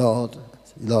 speak. Lord,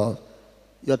 Lord.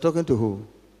 You're talking to who?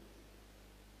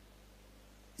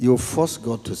 You force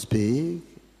God to speak,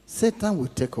 Satan will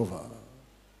take over.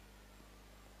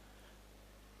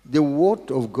 The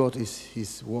word of God is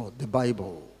his word, the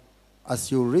Bible.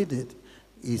 As you read it,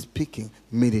 he's speaking.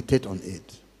 Meditate on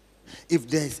it. If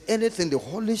there is anything the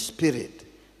Holy Spirit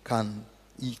can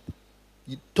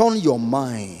turn your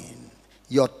mind,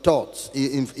 your thoughts,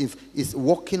 if it's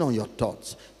working on your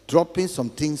thoughts, dropping some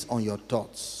things on your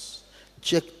thoughts,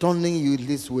 turning you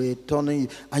this way, turning you,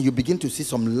 and you begin to see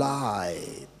some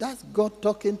light. That's God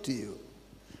talking to you.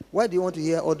 Why do you want to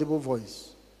hear audible voice?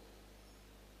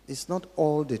 It's not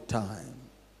all the time.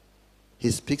 He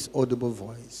speaks audible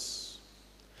voice.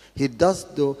 He does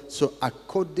so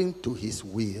according to his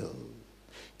will.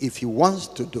 If he wants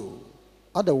to do,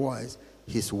 otherwise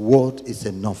his word is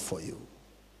enough for you.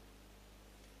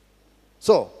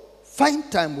 So,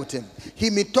 find time with him. He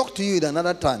may talk to you at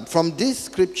another time. From this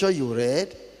scripture you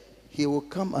read, he will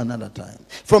come another time.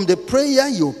 From the prayer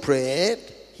you prayed,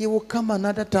 he will come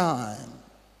another time.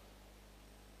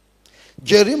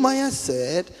 Jeremiah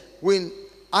said, when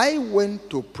I went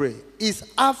to pray, it's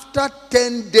after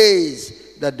 10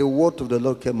 days that the word of the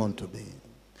Lord came unto me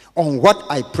on what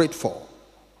I prayed for.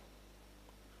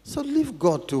 So leave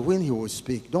God to when he will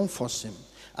speak. Don't force him.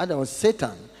 Otherwise,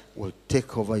 Satan will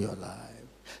take over your life.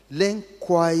 Learn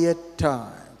quiet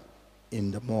time in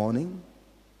the morning.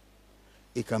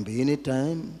 It can be any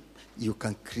time. You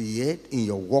can create in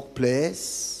your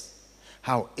workplace.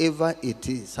 However it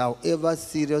is, however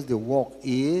serious the work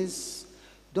is,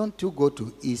 don't you go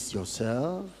to ease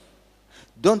yourself.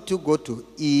 Don't you go to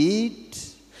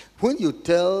eat. When you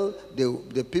tell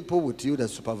the people with you, the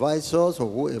supervisors or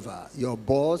whoever, your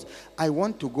boss, I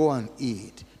want to go and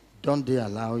eat, don't they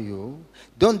allow you?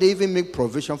 Don't they even make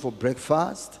provision for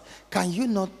breakfast? Can you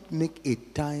not make a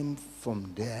time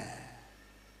from there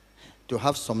to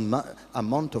have some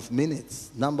amount of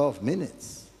minutes, number of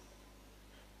minutes,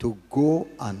 to go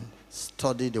and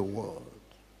study the word?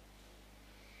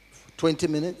 20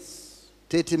 minutes,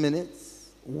 30 minutes,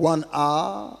 1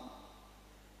 hour.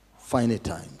 Find a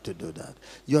time to do that.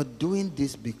 You're doing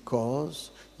this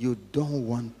because you don't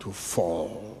want to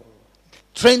fall.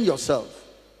 Train yourself.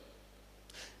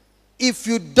 If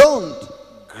you don't,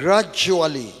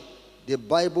 gradually, the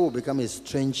Bible will become a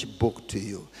strange book to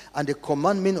you. And the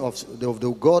commandment of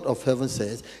the God of heaven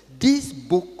says, this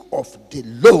book of the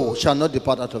law shall not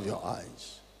depart out of your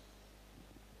eyes,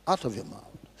 out of your mouth.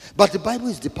 But the Bible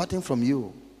is departing from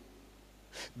you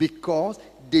because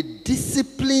the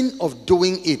discipline of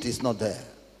doing it is not there.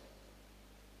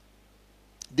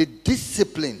 The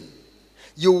discipline.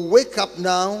 You wake up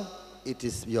now, it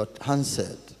is your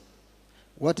handset.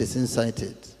 What is inside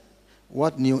it?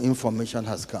 What new information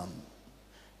has come?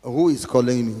 Who is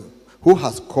calling you? Who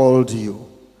has called you?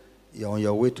 You're on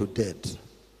your way to death.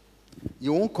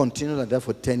 You won't continue like that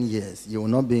for 10 years. You will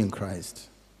not be in Christ.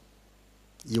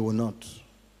 You will not.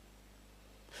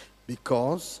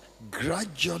 Because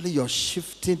gradually you're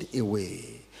shifting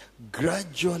away.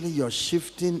 Gradually you're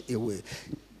shifting away.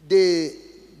 The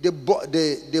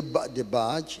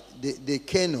barge, the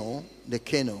canoe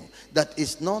that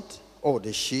is not, or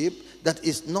the ship that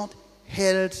is not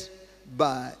held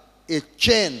by a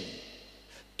chain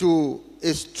to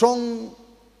a strong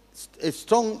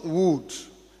wood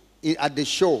at the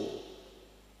shore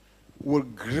will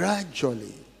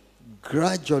gradually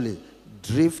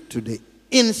drift to the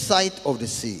inside of the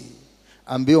sea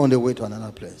and be on the way to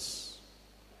another place.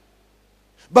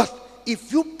 But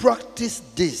if you practice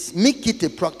this, make it a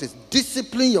practice,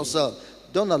 discipline yourself,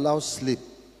 don't allow sleep,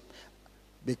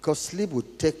 because sleep will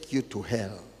take you to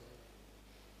hell.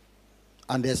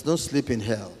 And there's no sleep in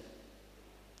hell.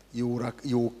 You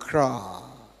will cry.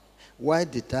 Why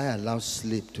did I allow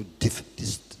sleep to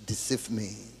deceive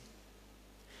me?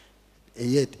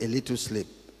 And yet a little sleep,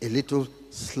 a little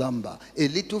slumber, a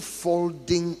little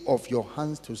folding of your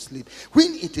hands to sleep.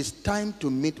 When it is time to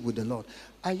meet with the Lord,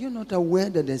 are you not aware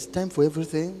that there's time for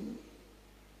everything?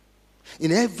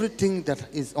 In everything that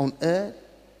is on earth,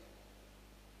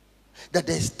 that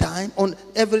there's time on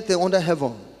everything under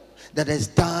heaven, that there's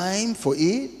time for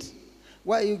it.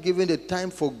 Why are you giving the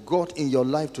time for God in your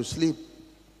life to sleep?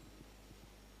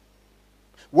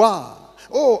 Why?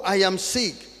 Oh, I am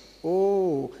sick.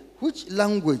 Oh, which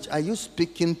language are you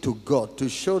speaking to God to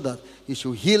show that He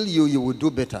should heal you, you will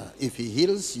do better? If He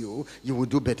heals you, you will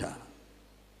do better.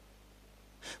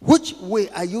 Which way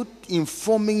are you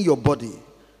informing your body?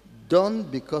 Done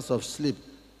because of sleep,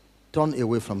 turn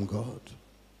away from God.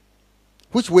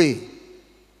 Which way?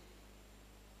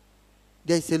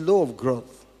 There is a law of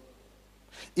growth.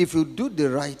 If you do the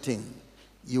right thing,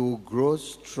 you will grow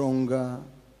stronger,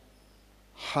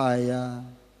 higher,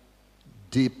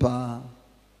 deeper,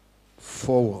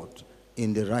 forward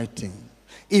in the right thing.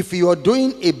 If you are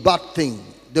doing a bad thing,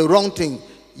 the wrong thing,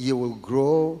 you will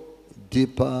grow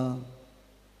deeper,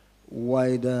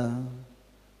 wider,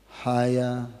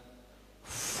 higher,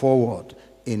 forward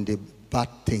in the bad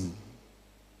thing.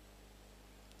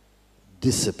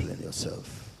 Discipline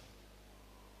yourself.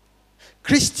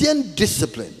 Christian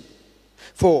discipline.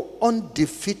 For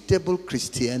undefeatable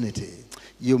Christianity,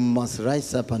 you must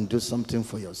rise up and do something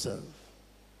for yourself.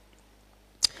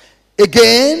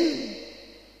 Again,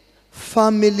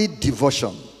 family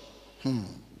devotion.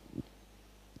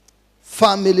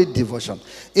 Family devotion.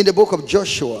 In the book of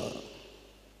Joshua,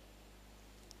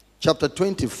 chapter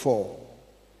 24,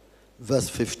 verse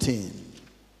 15.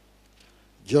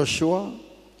 Joshua,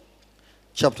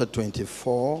 chapter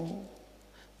 24,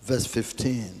 verse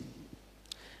 15.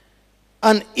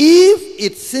 And if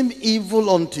it seem evil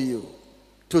unto you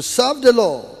to serve the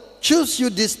Lord, choose you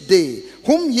this day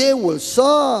whom ye will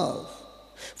serve.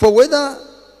 For whether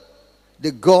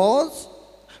the gods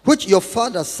which your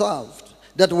father served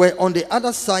that were on the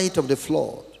other side of the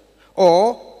flood,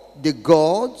 or the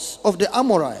gods of the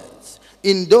Amorites,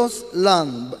 in those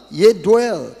land ye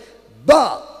dwell.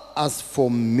 But as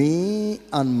for me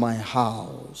and my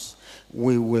house,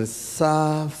 we will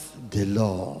serve the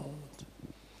Lord.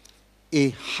 A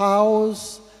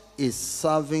house is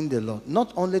serving the Lord.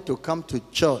 Not only to come to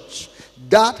church,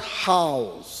 that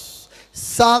house,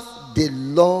 serve the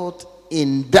Lord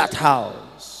in that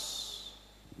house.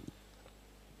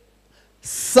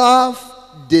 Serve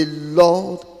the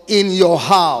Lord in your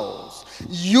house.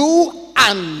 You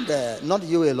and, not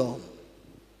you alone.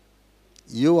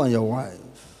 You and your wife.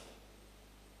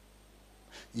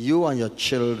 You and your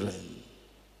children.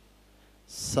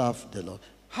 Serve the Lord.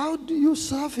 How do you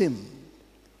serve him?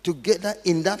 Together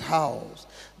in that house.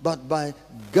 But by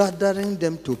gathering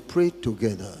them to pray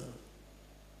together.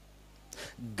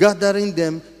 Gathering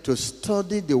them to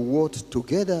study the word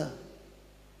together.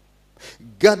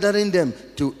 Gathering them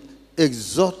to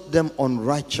exhort them on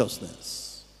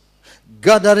righteousness.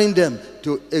 Gathering them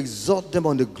to exhort them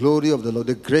on the glory of the Lord,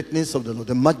 the greatness of the Lord,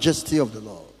 the majesty of the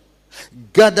Lord.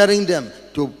 Gathering them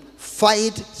to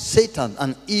fight Satan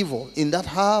and evil in that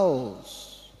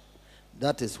house.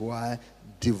 That is why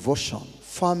devotion,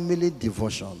 family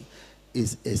devotion,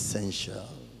 is essential.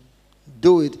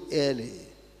 Do it early.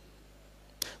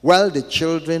 While the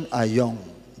children are young,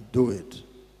 do it.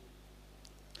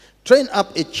 Train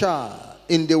up a child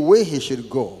in the way he should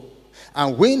go,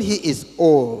 and when he is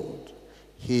old,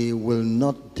 he will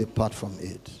not depart from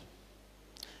it.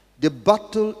 The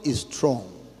battle is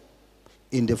strong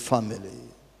in the family.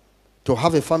 To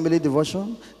have a family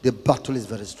devotion, the battle is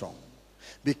very strong.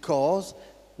 Because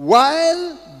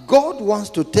while God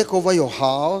wants to take over your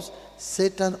house,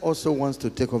 Satan also wants to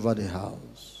take over the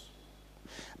house.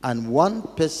 And one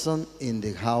person in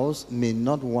the house may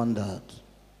not want that.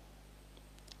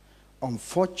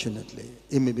 Unfortunately,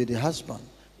 it may be the husband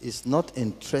is not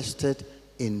interested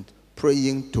in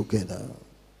praying together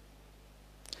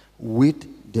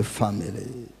with the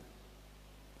family.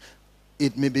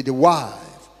 It may be the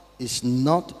wife is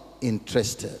not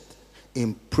interested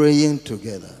in praying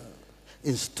together,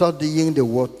 in studying the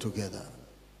word together,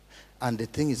 and the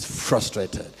thing is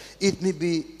frustrated. It may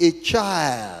be a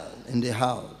child in the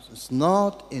house is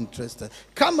not interested.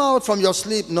 Come out from your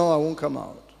sleep. No, I won't come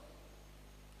out.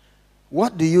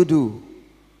 What do? Do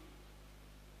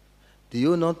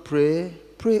you not pray?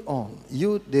 Pray on.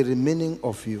 You, the remaining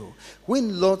of you.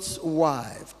 When Lot's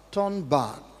wife turned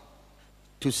back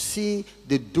to see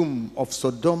the doom of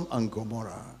Sodom and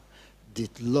Gomorrah, did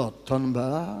Lot turn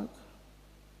back?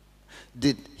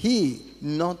 Did he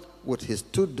not, with his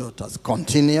two daughters,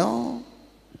 continue?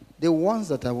 The ones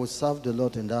that I will serve the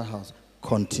Lord in that house,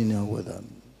 continue with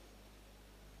them.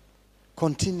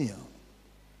 Continue.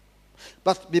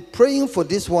 But be praying for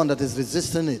this one that is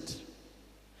resisting it.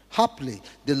 Happily,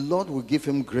 the Lord will give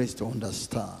him grace to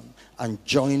understand and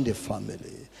join the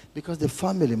family. Because the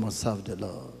family must serve the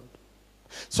Lord.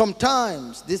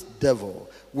 Sometimes this devil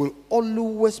will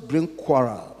always bring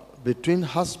quarrel between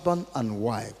husband and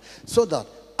wife, so that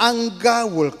anger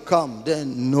will come,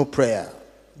 then no prayer.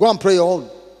 Go and pray your own.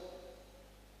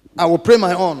 I will pray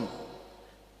my own.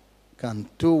 Can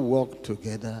two walk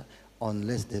together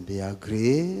unless they be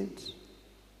agreed?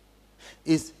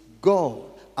 Is God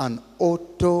an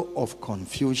author of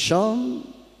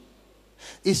confusion?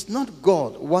 Is not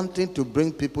God wanting to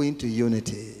bring people into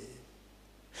unity?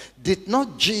 Did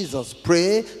not Jesus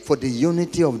pray for the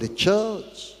unity of the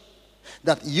church?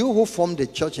 That you who form the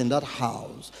church in that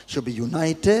house should be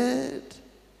united?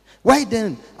 Why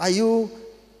then are you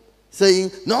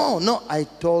saying, no, I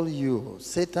told you,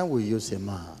 Satan will use a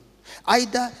man.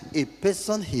 Either a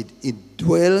person he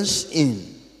dwells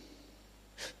in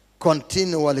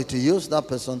continually to use that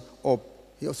person, or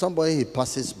somebody he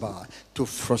passes by to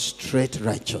frustrate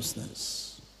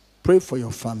righteousness. Pray for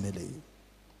your family.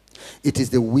 It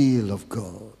is the will of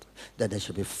God that there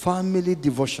should be family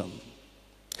devotion.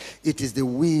 It is the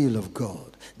will of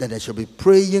God that they should be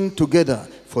praying together,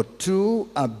 for two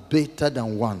are better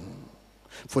than one,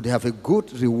 for they have a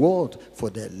good reward for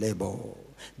their labor.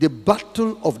 The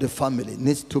battle of the family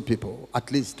needs two people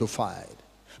at least to fight.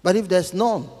 But if there's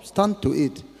none, stand to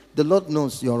it. The Lord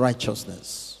knows your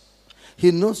righteousness.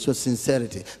 He knows your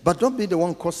sincerity. But don't be the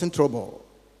one causing trouble.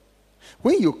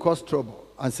 When you cause trouble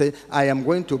and say, I am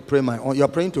going to pray my own, you're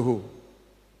praying to who?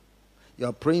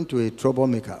 You're praying to a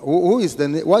troublemaker. Who is the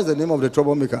what is the name of the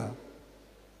troublemaker?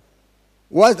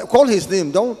 Call his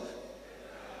name. Don't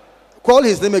call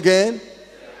his name again.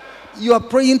 You are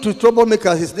praying to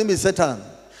troublemaker. His name is Satan.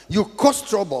 You cause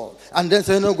trouble and then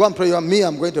say, no, go and pray. I'm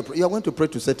going to pray. You're going to pray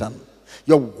to Satan.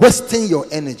 You're wasting your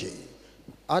energy.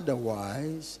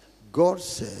 Otherwise, God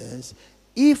says,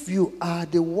 if you are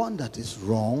the one that is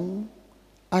wrong,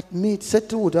 admit,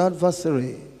 settle with the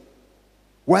adversary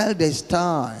while there's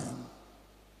time.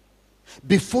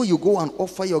 Before you go and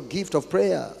offer your gift of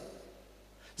prayer,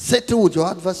 settle with your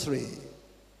adversary.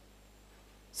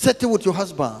 Settle with your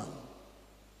husband.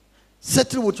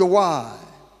 Settle with your wife.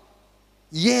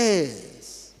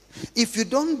 Yes. If you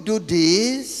don't do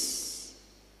this,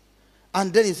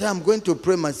 and then you say, I'm going to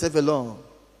pray myself alone.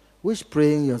 Which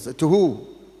praying yourself? To who?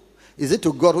 Is it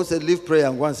to God who said, leave prayer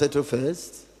and go and settle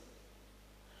first?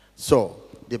 So,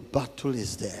 the battle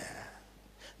is there.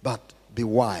 But be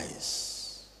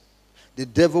wise. The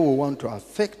devil will want to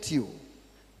affect you.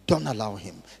 Don't allow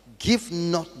him. Give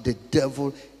not the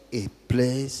devil a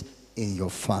place in your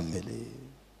family.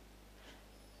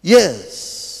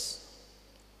 Yes.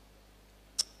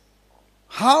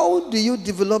 How do you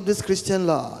develop this Christian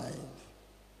life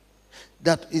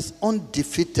that is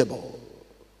undefeatable?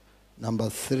 Number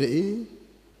 3,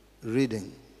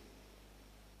 reading.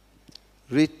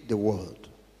 Read the word.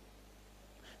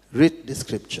 Read the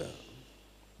scripture.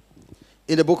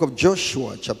 In the book of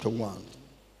Joshua, chapter 1,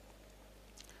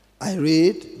 I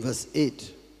read verse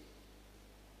 8.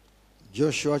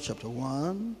 Joshua chapter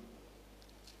 1,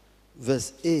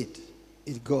 verse 8.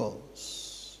 It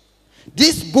goes,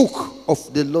 this book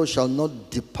of the law shall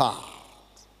not depart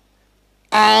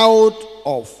out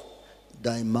of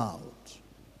thy mouth.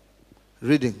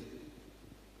 Reading.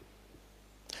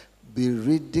 Be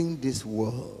reading this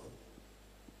word.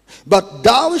 But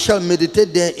thou shalt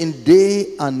meditate therein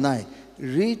day and night.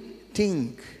 Read,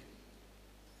 think.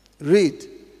 Read,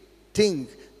 think.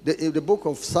 In the book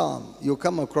of Psalm, you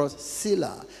come across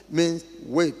Selah, means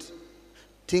wait.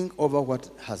 Think over what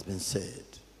has been said.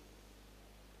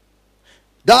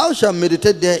 Thou shalt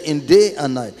meditate therein day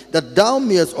and night, that thou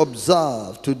mayest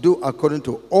observe to do according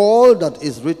to all that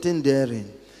is written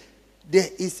therein. There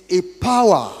is a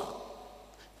power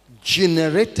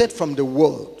generated from the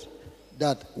word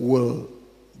that will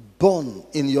burn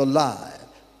in your life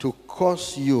to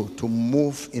cause you to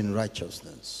move in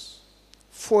righteousness.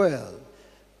 Fuel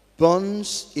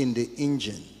burns in the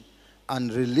engine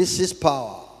and releases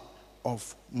power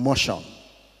of motion.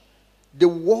 The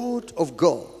word of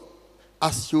God,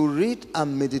 as you read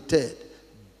and meditate,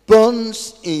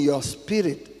 burns in your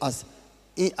spirit as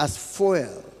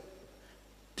fuel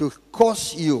to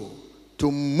cause you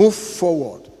to move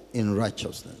forward in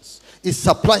righteousness. It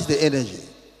supplies the energy.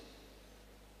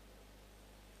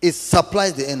 It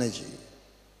supplies the energy.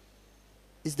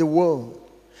 It's the word.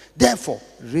 Therefore,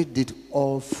 read it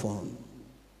often,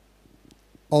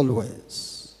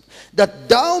 always, that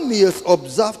thou mayest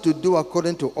observe to do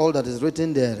according to all that is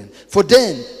written therein. For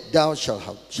then thou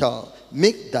shalt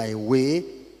make thy way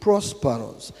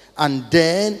prosperous, and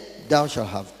then thou shalt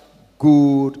have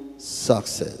good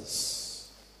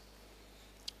success.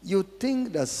 You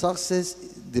think that success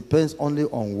depends only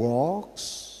on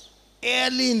works?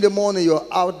 Early in the morning, you're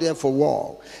out there for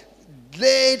work.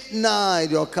 Late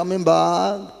night, you're coming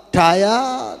back,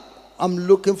 tired. I'm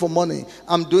looking for money.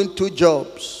 I'm doing 2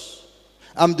 jobs.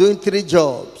 I'm doing 3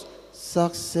 jobs.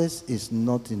 Success is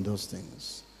not in those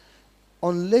things.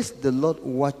 Unless the Lord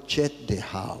watcheth the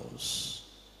house.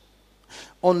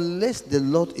 Unless the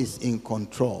Lord is in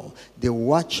control, the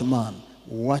watchman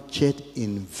watcheth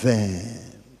in vain.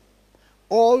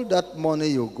 All that money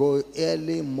you go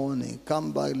early morning,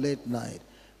 come back late night,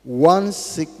 one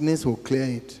sickness will clear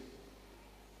it.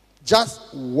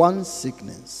 Just one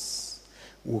sickness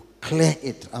will clear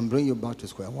it and bring you back to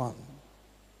square one.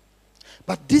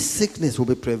 But this sickness will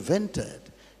be prevented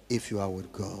if you are with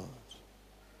God.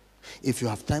 If you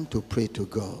have time to pray to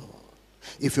God.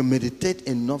 If you meditate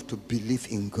enough to believe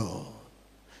in God,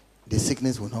 the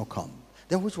sickness will not come.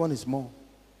 Then which one is more?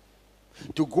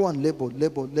 To go and labor.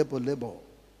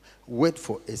 Wait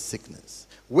for a sickness.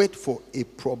 Wait for a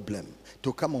problem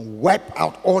to come and wipe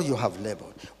out all you have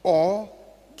labored. Or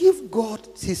give God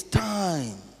his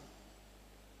time.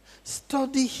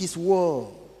 Study his word.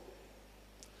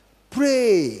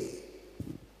 Pray.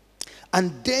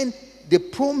 And then the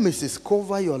promises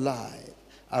cover your life.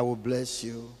 I will bless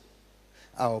you.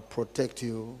 I will protect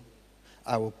you.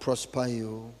 I will prosper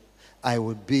you. I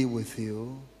will be with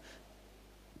you.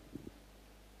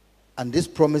 And this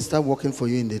promise start working for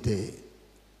you in the day.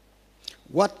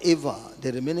 Whatever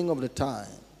the remaining of the time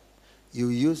you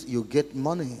use, you get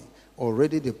money.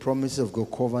 Already the promises of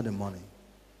God cover the money.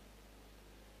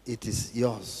 It is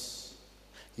yours.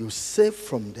 You save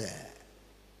from there.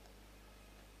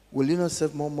 Will you not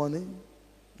save more money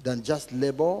than just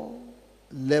labor,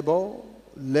 no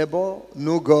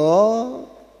God?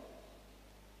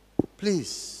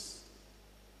 Please.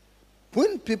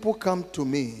 When people come to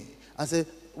me and say,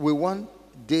 we want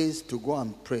days to go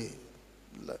and pray,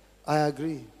 I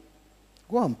agree.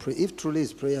 Go and pray. If truly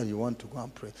it's prayer and you want to go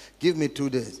and pray, give me 2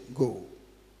 days. Go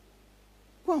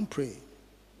and pray.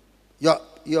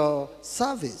 Your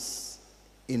service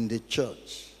in the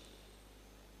church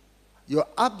Your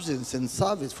absence in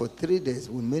service for 3 days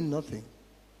will mean nothing.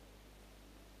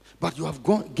 But you have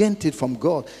gained it from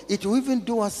God. It will even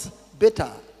do us better.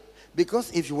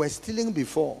 Because if you were stealing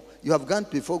before, you have gone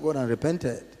before God and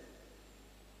repented.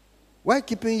 Why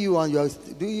keeping you and you are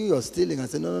doing your stealing and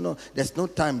say, no, there's no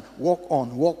time. Walk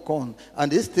on.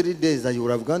 And these 3 days that you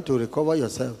would have gone to recover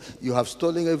yourself, you have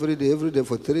stolen every day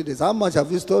for 3 days. How much have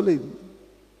you stolen?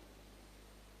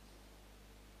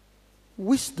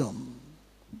 Wisdom.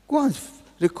 Go and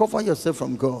recover yourself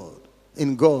from God,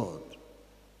 in God.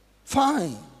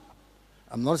 Fine.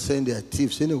 I'm not saying they are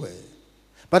thieves anyway.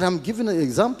 But I'm giving an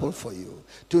example for you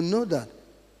to know that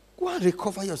go and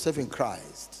recover yourself in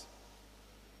Christ.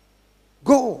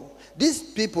 Go. These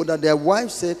people that their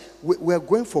wives said, we are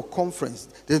going for conference.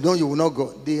 They know you will not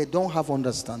go. They don't have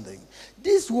understanding.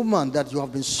 This woman that you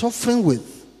have been suffering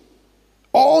with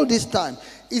all this time,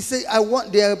 he said,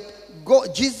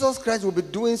 Jesus Christ will be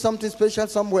doing something special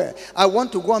somewhere. I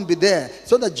want to go and be there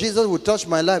so that Jesus will touch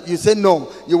my life. You say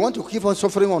no. You want to keep on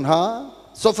suffering on her?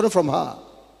 Suffering from her.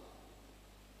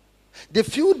 The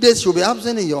few days she'll be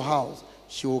absent in your house,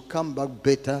 she will come back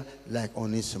better like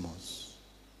Onesimus.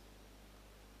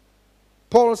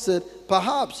 Paul said,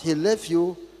 perhaps he left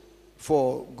you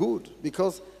for good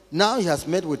because now he has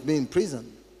met with me in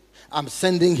prison. I'm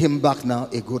sending him back now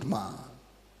a good man.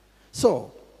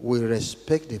 So, we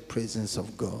respect the presence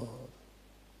of God.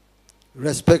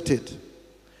 Respect it.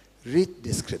 Read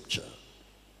the scripture.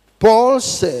 Paul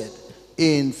said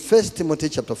in 1 Timothy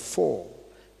chapter 4,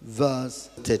 verse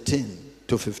 13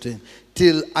 to 15,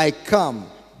 till I come,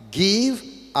 give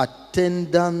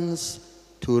attendance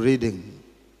to reading,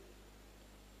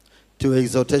 to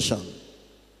exhortation,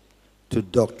 to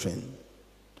doctrine.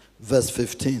 Verse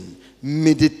 15,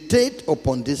 meditate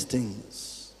upon these things.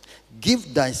 Give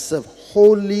thyself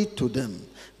wholly to them,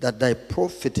 that thy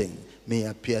profiting may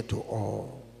appear to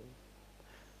all.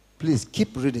 Please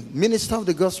keep reading. Minister of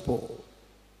the gospel.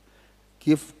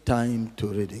 Give time to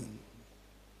reading.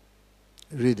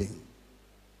 Reading.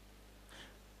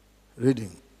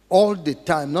 Reading. All the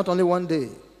time, not only one day.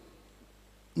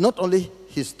 Not only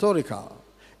historical.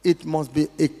 It must be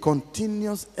a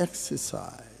continuous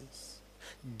exercise.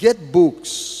 Get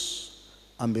books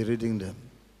and be reading them.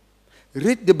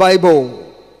 Read the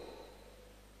Bible.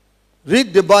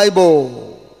 Read the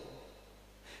Bible.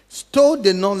 Store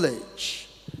the knowledge.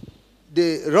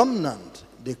 The remnant,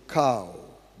 the cow,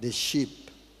 the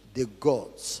sheep, the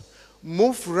goats,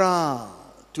 move round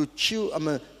to chew,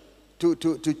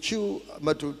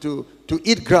 to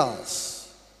eat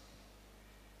grass.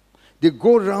 They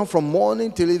go around from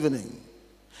morning till evening.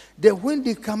 Then when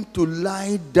they come to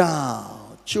lie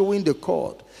down, chewing the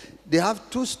cord, they have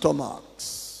two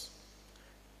stomachs.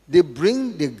 They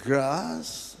bring the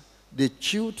grass, they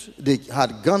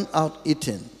had gone out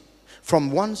eating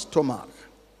from one stomach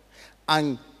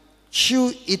and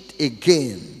chew it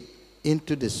again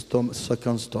into the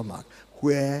second stomach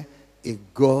where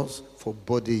it goes for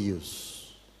body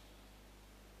use.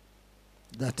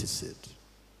 That is it.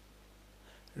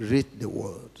 Read the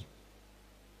word.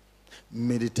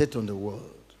 Meditate on the word.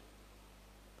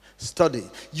 Study.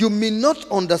 You may not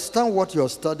understand what you're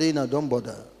studying, and don't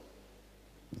bother.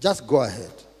 Just go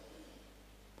ahead.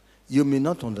 You may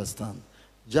not understand.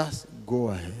 Just go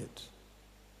ahead.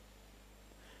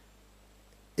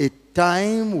 A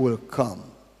time will come,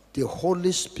 the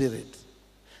Holy Spirit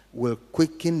will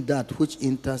quicken that which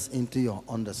enters into your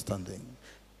understanding.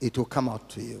 It will come out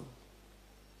to you.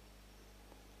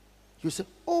 You say,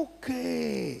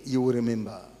 okay, you will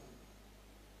remember.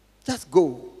 Just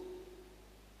go.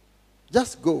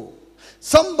 Just go.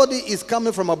 Somebody is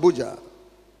coming from Abuja,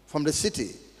 from the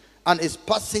city, and is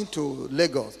passing to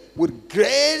Lagos with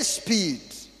great speed.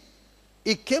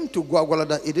 It came to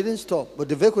Gwagwalada, it didn't stop, but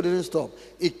the vehicle didn't stop.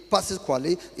 It passes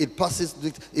Kwale,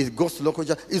 it goes to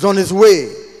Lokoja, it's on its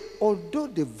way. Although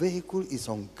the vehicle is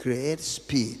on great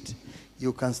speed,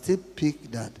 you can still pick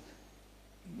that.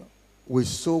 We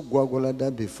saw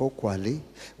Gwagwalada before Kwale.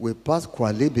 We passed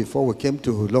Kwale before we came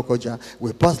to Lokoja.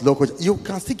 We passed Lokoja. You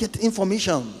can still get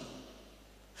information.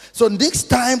 So next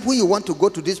time when you want to go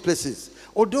to these places,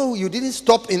 although you didn't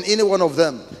stop in any one of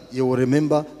them, you will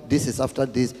remember this is after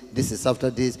this, this is after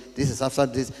this, this is after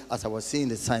this, as I was seeing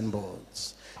the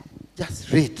signboards.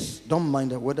 Just read. Don't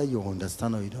mind whether you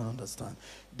understand or you don't understand.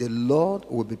 The Lord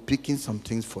will be picking some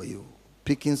things for you.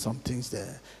 Picking some things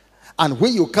there. And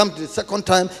when you come the second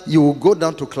time, you will go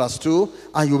down to class 2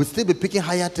 and you will still be picking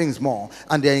higher things more,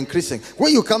 and they are increasing.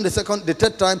 When you come the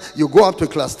third time, you go up to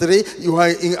class 3, you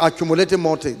are accumulating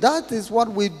more things. That is what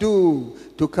we do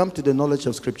to come to the knowledge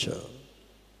of Scripture.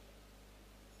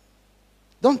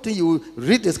 Don't think you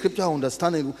read the scripture,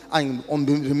 understand it, and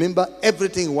remember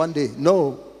everything in one day.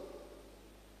 No.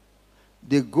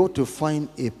 They go to find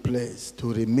a place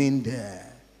to remain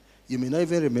there. You may not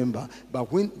even remember,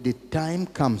 but when the time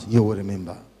comes, you will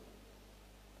remember.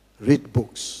 Read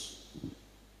books.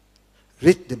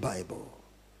 Read the Bible.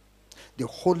 The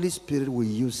Holy Spirit will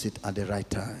use it at the right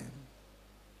time.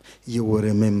 You will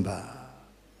remember.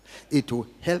 It will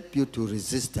help you to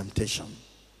resist temptation.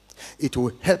 It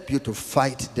will help you to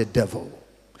fight the devil.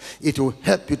 It will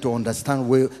help you to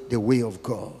understand the way of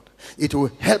God. It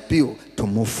will help you to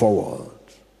move forward.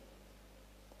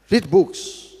 Read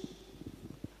books.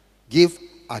 Give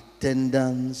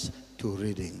attendance to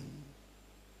reading.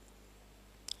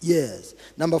 Yes.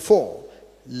 Number 4,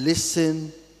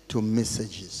 listen to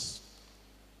messages.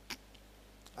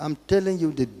 I'm telling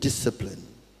you the discipline.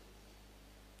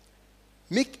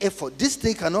 Make effort. This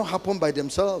thing cannot happen by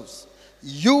themselves.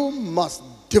 You must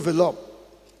develop.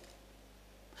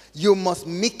 You must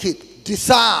make it.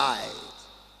 Decide.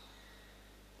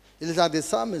 It is like the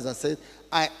psalmist that said,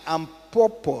 I am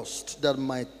purposed that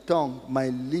my tongue, my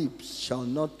lips shall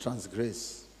not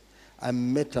transgress. I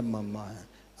made up my mind.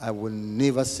 I will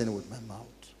never sin with my mouth.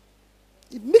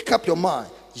 You make up your mind.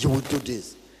 You will do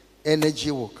this. Energy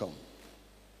will come.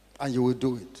 And you will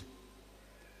do it.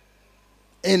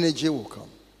 Energy will come.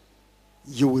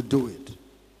 You will do it.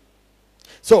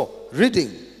 So,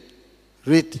 reading.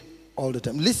 Read all the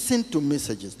time. Listen to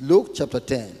messages. Luke chapter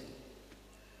 10.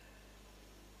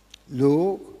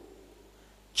 Luke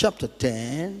chapter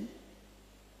 10,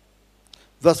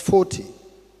 verse 40.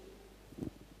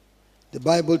 The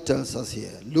Bible tells us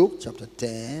here. Luke chapter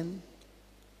 10,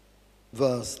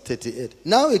 verse 38.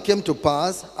 Now it came to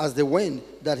pass as they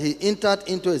went that he entered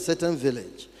into a certain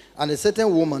village, and a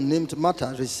certain woman named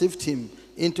Martha received him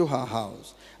into her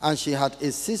house. And she had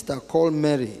a sister called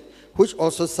Mary, which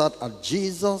also sat at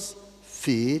Jesus'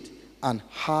 feet and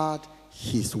heard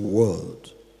his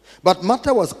word. But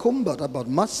Martha was cumbered about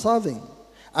much serving,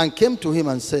 and came to him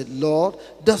and said, Lord,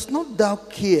 dost not thou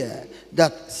care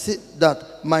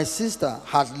that my sister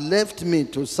hath left me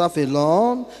to serve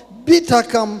alone? Bid her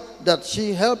come that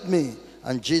she help me.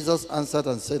 And Jesus answered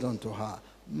and said unto her,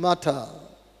 Martha,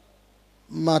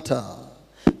 Martha,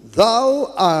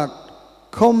 thou art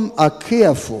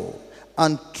careful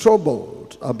and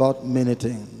troubled about many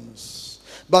things,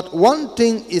 but one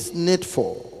thing is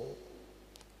needful.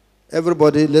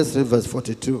 Everybody, let's read verse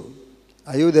 42.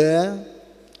 Are you there?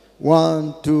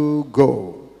 1, 2,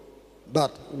 go.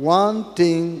 But one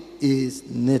thing is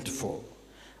needful,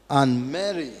 and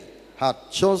Mary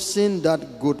hath chosen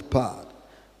that good part,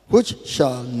 which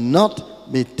shall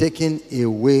not be taken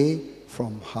away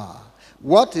from her.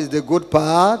 What is the good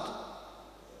part?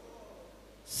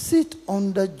 Sit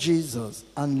under Jesus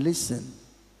and listen.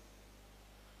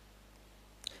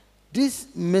 These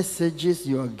messages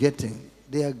you are getting,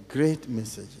 they are great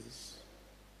messages.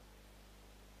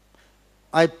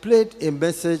 I played a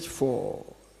message for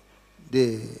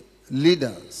the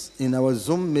leaders in our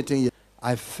Zoom meeting.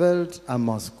 I felt I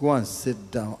must go and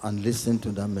sit down and listen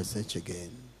to that message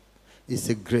again. It's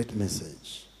a great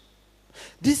message.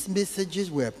 These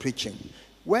messages we are preaching,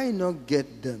 why not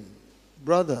get them?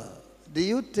 Brother, do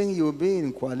you think you'll be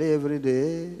in Kwale every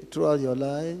day throughout your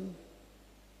life?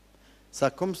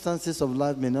 Circumstances of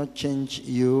life may not change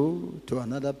you to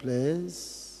another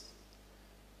place.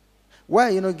 Why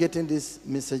are you not getting these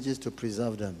messages to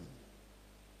preserve them?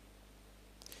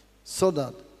 So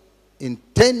that in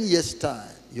 10 years' time,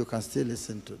 you can still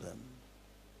listen to them.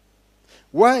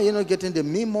 Why are you not getting the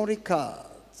memory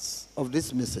cards of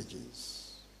these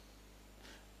messages?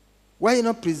 Why are you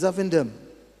not preserving them?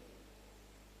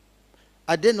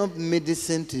 Are they not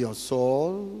medicine to your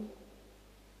soul?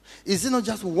 Is it not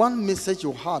just one message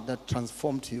you had that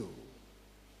transformed you?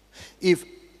 If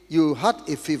you had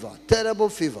a fever, terrible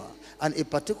fever, and a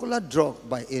particular drug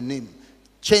by a name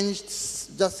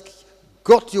changed, just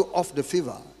got you off the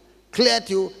fever, cleared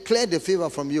the fever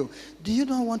from you, do you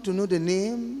not want to know the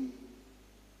name?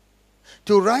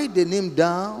 To write the name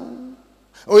down?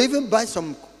 Or even buy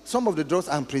some of the drugs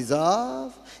and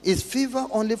preserve? Is fever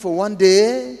only for one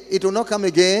day? It will not come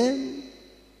again?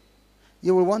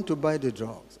 You will want to buy the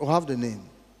drugs or have the name.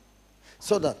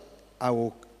 So that I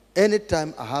will,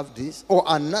 anytime I have this, or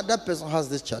another person has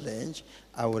this challenge,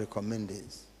 I will recommend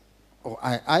this. Or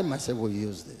I myself will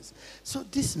use this. So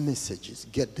these messages,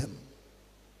 get them.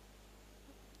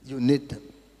 You need them.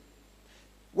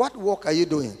 What work are you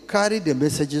doing? Carry the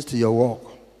messages to your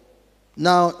work.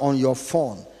 Now on your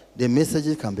phone, the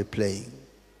messages can be playing.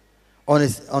 On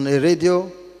a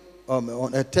radio,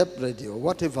 on a tape radio,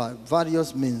 whatever,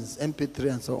 various means,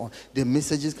 MP3 and so on, the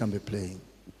messages can be playing.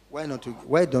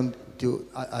 Why don't you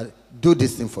do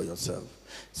this thing for yourself?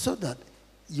 So that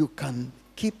you can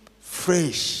keep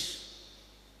fresh.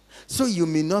 So you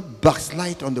may not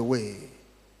backslide on the way.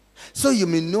 So you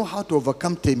may know how to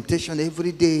overcome temptation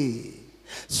every day.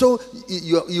 So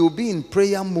you'll be in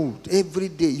prayer mood every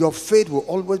day. Your faith will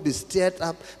always be stirred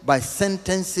up by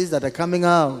sentences that are coming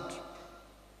out.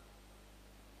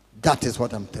 That is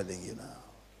what I'm telling you now.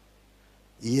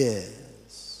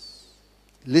 Yes.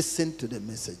 Listen to the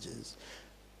messages.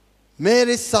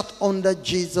 Mary sat under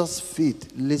Jesus'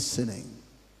 feet listening.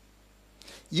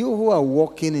 You who are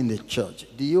walking in the church,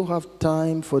 do you have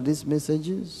time for these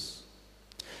messages?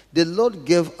 The Lord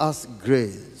gave us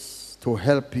grace to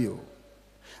help you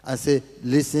and say,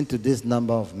 listen to this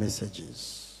number of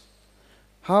messages.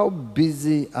 How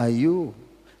busy are you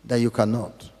that you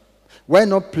cannot? Why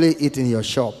not play it in your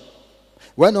shop?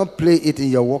 Why not play it in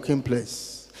your working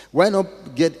place? Why not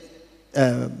play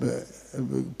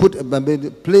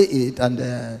it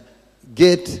and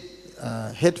get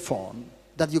a headphone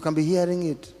that you can be hearing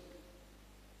it?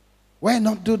 Why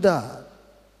not do that?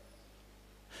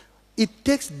 It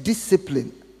takes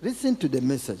discipline. Listen to the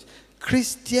message.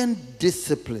 Christian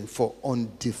discipline for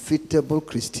undefeatable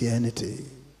Christianity.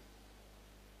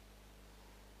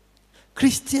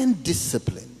 Christian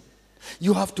discipline.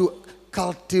 You have to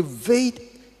cultivate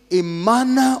a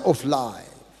manner of life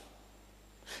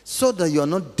so that you are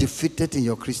not defeated in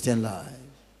your Christian life.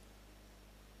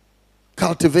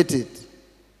 Cultivate it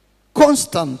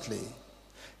constantly.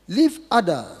 Leave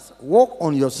others. Work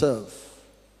on yourself.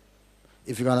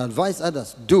 If you can advise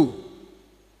others, do.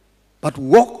 But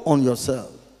work on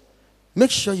yourself.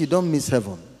 Make sure you don't miss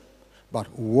heaven. But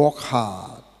work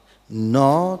hard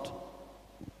not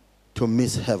to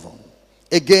miss heaven.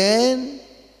 Again,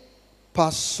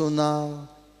 personal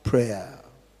prayer.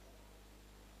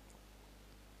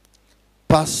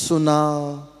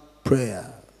 Personal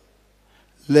prayer.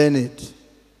 Learn it.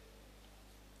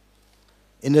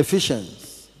 In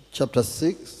Ephesians chapter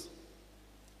 6,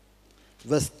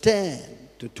 verse 10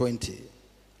 to 20.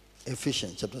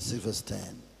 Ephesians chapter 6, verse 10.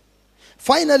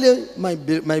 Finally,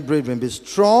 my brethren, be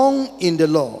strong in the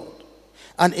Lord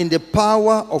and in the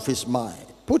power of his might.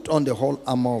 Put on the whole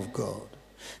armor of God,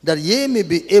 that ye may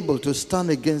be able to stand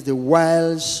against the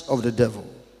wiles of the devil.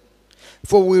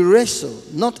 For we wrestle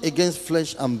not against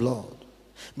flesh and blood,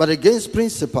 but against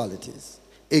principalities,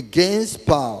 against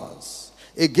powers,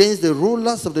 against the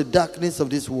rulers of the darkness of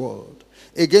this world,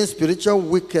 against spiritual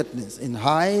wickedness in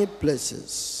high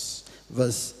places.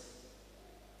 Verse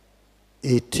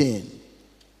 18.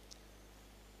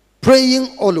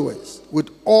 Praying always with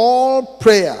all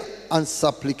prayer and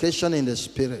supplication in the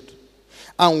Spirit,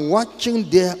 and watching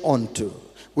thereunto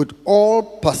with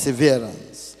all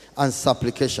perseverance and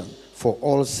supplication for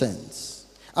all saints.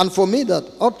 And for me, that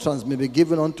utterance may be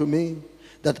given unto me,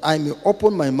 that I may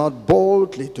open my mouth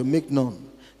boldly to make known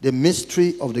the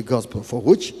mystery of the gospel, for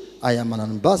which I am an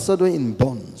ambassador in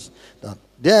bonds, that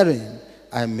therein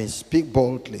I may speak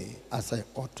boldly as I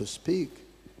ought to speak.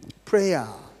 Prayer.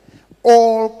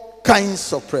 All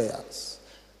kinds of prayers.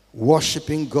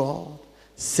 Worshiping God,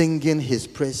 singing his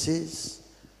praises,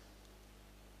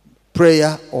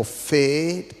 prayer of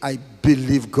faith. I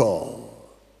believe God.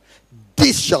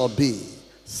 This shall be.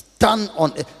 Stand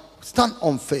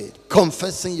on faith,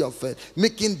 confessing your faith,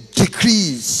 making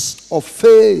decrees of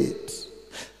faith.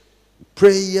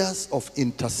 Prayers of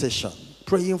intercession,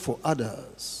 praying for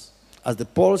others. As the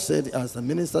Paul said, as the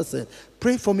minister said,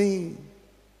 pray for me.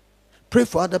 Pray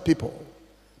for other people.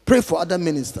 Pray for other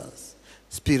ministers.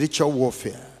 Spiritual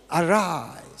warfare.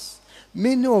 Arise.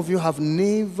 Many of you have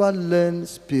never learned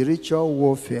spiritual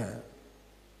warfare.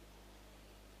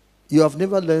 You have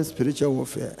never learned spiritual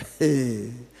warfare.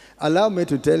 Hey, allow me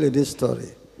to tell you this story.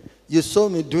 You saw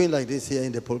me doing like this here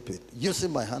in the pulpit.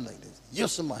 Using my hand like this.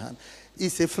 Using my hand.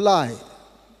 It's a fly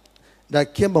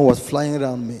that came and was flying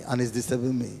around me and is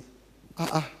disturbing me.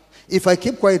 If I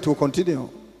keep quiet, it will continue.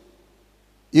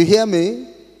 You hear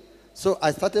me? So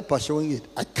I started pursuing it.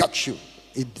 I catch you.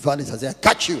 It vanished. I said, I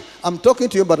catch you. I'm talking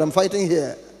to you, but I'm fighting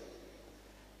here.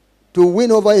 To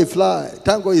win over a fly.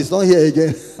 Thank God he's not here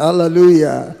again.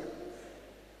 Hallelujah.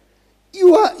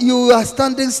 You are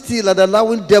standing still and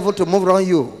allowing the devil to move around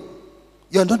you.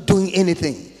 You're not doing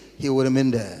anything. He will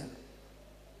remain there.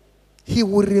 He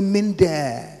will remain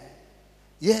there.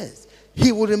 Yes.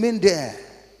 He will remain there.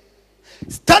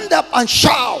 Stand up and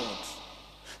shout.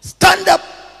 Stand up.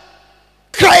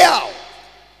 Cry out.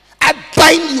 I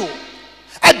bind you.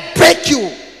 I break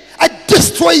you. I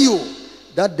destroy you.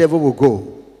 That devil will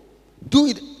go. Do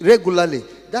it regularly.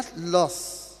 That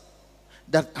loss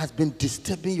that has been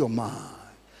disturbing your mind,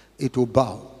 it will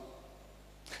bow.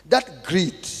 That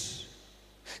greed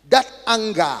That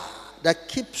anger that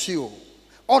keeps you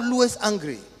always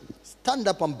angry, stand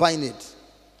up and bind it.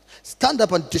 Stand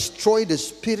up and destroy the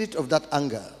spirit of that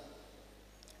anger.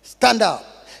 Stand up.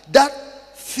 That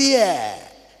fear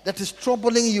that is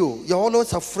troubling you, you're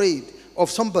always afraid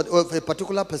of somebody, or of a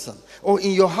particular person, or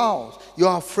in your house,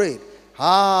 you're afraid.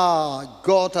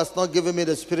 God has not given me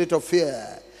the spirit of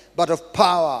fear, but of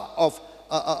power, of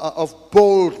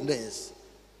boldness,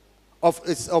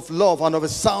 of love, and of a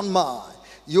sound mind.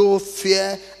 Your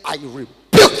fear, I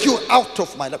rebuke you out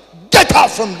of my life. Get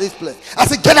out from this place. I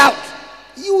say, get out.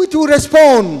 You will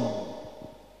respond.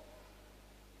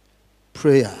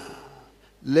 Prayer.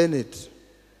 Learn it.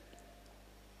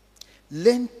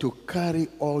 Learn to carry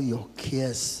all your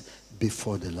cares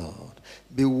before the Lord.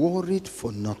 Be worried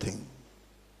for nothing,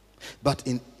 but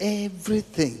in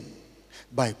everything,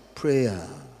 by prayer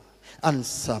and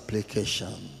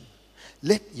supplication,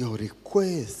 let your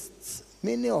requests,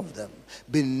 many of them,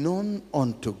 be known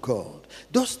unto God.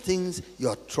 Those things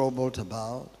you're troubled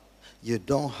about, you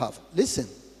don't have. Listen,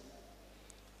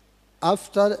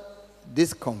 after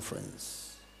this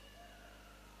conference,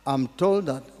 I'm told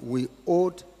that we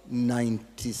owed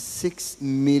 96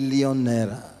 million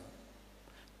naira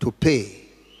to pay.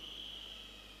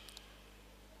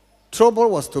 Trouble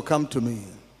was to come to me.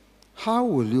 How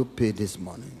will you pay this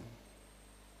money?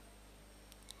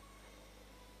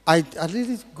 I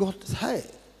really got high.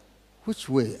 Which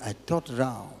way? I thought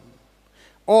round.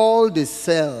 All the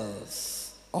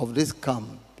cells of this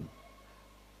camp,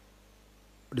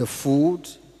 the food,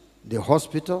 the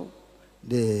hospital,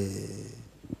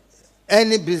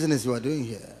 any business you are doing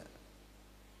here,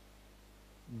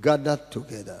 gathered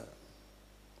together.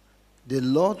 The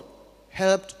Lord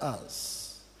helped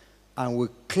us, and we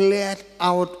cleared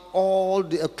out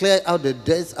the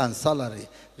debts and salary,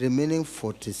 remaining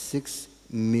 46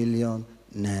 million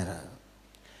naira.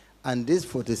 And this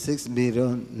 46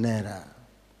 million naira,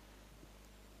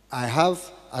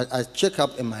 I check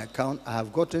up in my account, I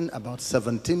have gotten about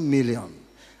 17 million.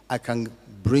 I can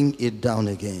bring it down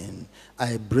again.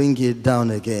 I bring it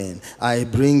down again. I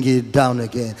bring it down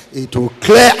again. It will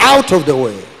clear out of the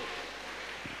way.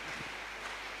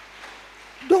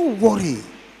 Don't worry.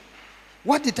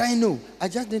 What did I know? I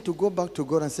just need to go back to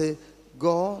God and say,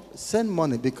 God, send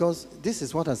money, because this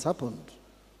is what has happened.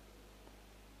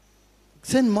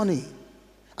 Send money.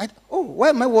 Why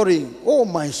am I worrying? Oh,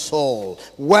 my soul.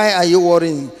 Why are you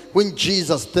worrying when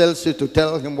Jesus tells you to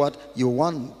tell him what you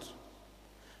want?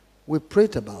 We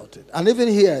prayed about it. And even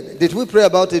here, did we pray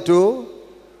about it too?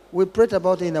 We prayed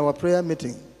about it in our prayer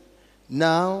meeting.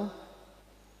 Now,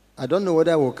 I don't know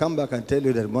whether I will come back and tell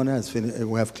you that money has finished.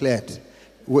 We have cleared.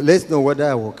 Let's know whether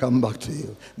I will come back to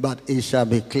you. But it shall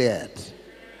be cleared.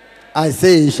 I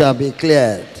say it shall be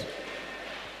cleared.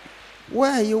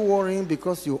 Why are you worrying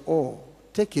because you owe?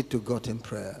 Take it to God in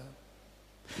prayer.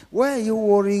 Why are you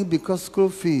worrying because school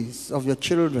fees of your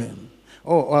children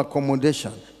or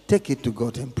accommodation? Take it to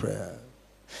God in prayer.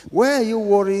 Why are you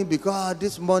worrying because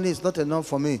this money is not enough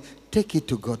for me? Take it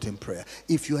to God in prayer.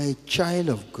 If you are a child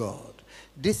of God,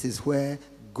 this is where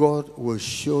God will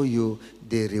show you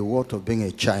the reward of being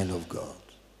a child of God.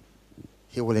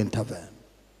 He will intervene.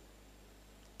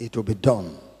 It will be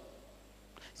done.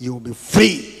 You will be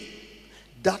free.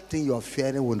 That thing you are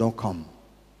fearing will not come.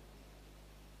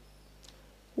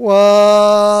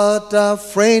 What a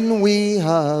friend we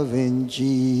have in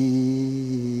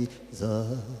Jesus.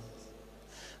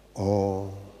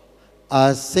 All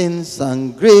our sins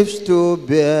and griefs to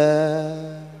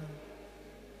bear.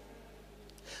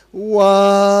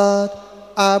 What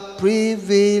a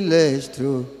privilege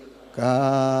to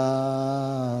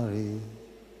carry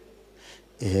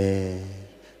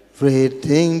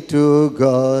everything to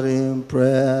God in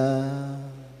prayer.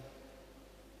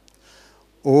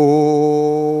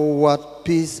 Oh, what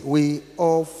peace we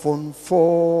often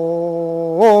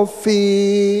forfeit.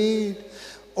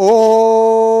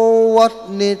 Oh, what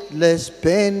needless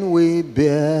pain we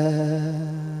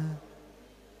bear.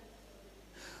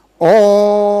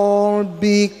 All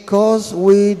because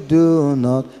we do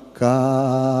not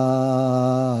carry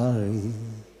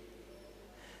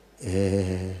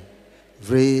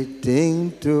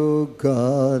everything to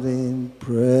God in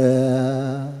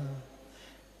prayer.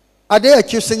 Are they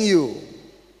accusing you?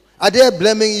 Are they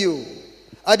blaming you?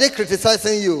 Are they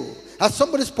criticizing you? Has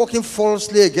somebody spoken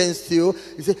falsely against you?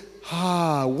 You say,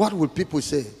 what will people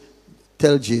say?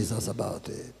 Tell Jesus about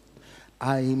it.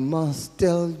 I must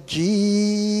tell Jesus.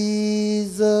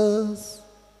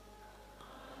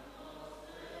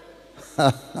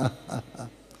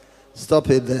 Stop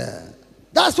it there.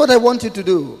 That's what I want you to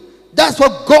do. That's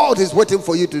what God is waiting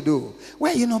for you to do.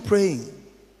 Why are you not praying?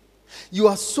 You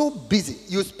are so busy.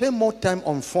 You spend more time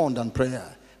on phone than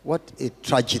prayer. What a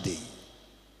tragedy.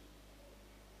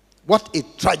 What a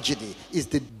tragedy is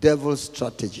the devil's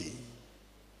strategy.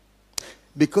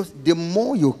 Because the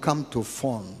more you come to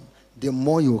phone, the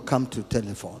more you come to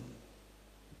telephone.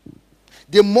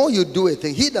 The more you do a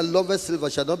thing, he that loveth silver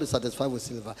shall not be satisfied with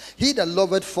silver. He that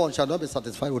loveth phone shall not be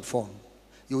satisfied with phone.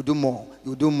 You do more,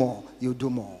 you do more, you do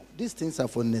more. These things are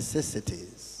for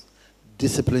necessities.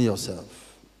 Discipline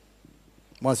yourself.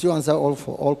 Must you answer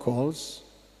all calls?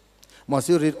 Must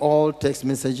you read all text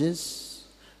messages?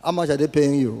 How much are they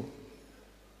paying you?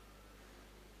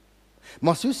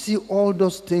 Must you see all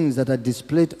those things that are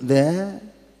displayed there?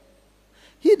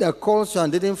 He that calls you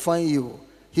and didn't find you,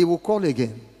 he will call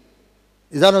again.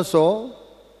 Is that not so?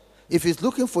 If he's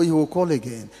looking for you, he will call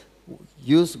again.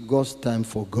 Use God's time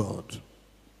for God,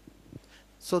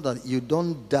 so that you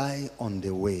don't die on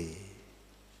the way.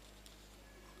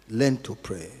 Learn to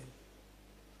pray.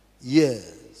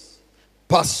 Yes.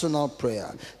 Personal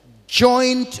prayer.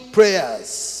 Joint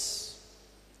prayers.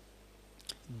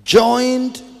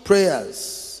 Joint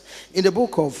prayers. In the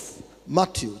book of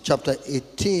Matthew, chapter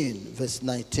 18, verse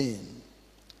 19.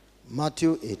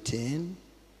 Matthew 18,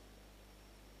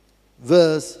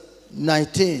 verse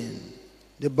 19.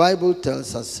 The Bible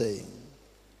tells us, saying,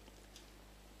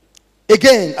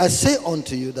 again, I say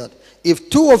unto you that if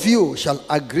two of you shall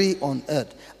agree on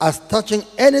earth as touching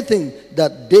anything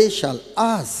that they shall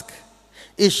ask,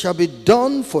 it shall be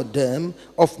done for them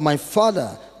of my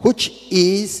Father which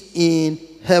is in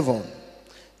heaven.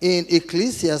 In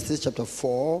Ecclesiastes chapter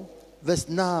 4, verse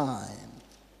 9.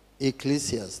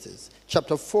 Ecclesiastes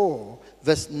chapter 4,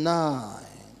 verse 9.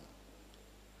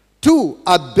 Two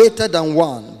are better than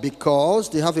one, because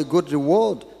they have a good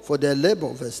reward for their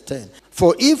labor. Verse 10.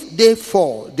 For if they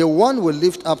fall, the one will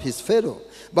lift up his fellow.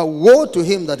 But woe to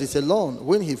him that is alone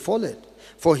when he falleth,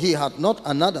 for he hath not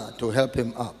another to help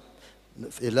him up.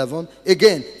 11.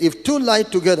 Again, if two lie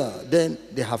together, then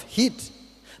they have heat.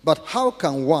 But how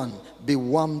can one be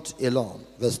warmed alone?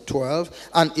 Verse 12.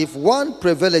 And if one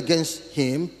prevail against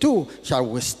him, two shall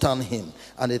withstand him.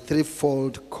 And a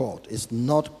threefold cord is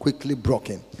not quickly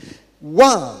broken.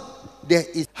 One, there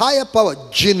is higher power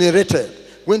generated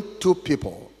when two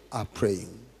people are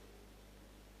praying.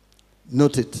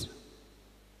 Note it.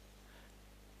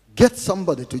 Get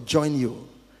somebody to join you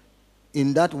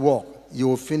in that walk. You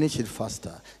will finish it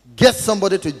faster. Get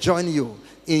somebody to join you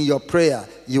in your prayer.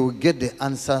 You will get the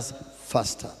answers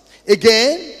faster.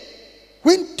 Again,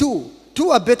 when two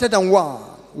are better than one.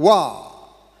 Wow.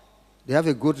 They have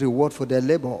a good reward for their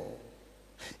labor.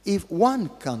 If one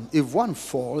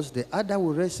falls, the other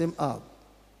will raise him up.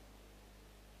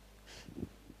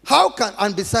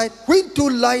 And besides, when two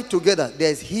lie together,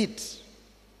 there's heat.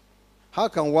 How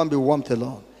can one be warmed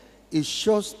alone? It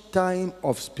shows time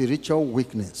of spiritual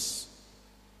weakness.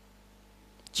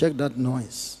 Check that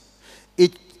noise.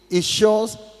 It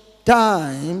shows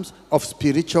times of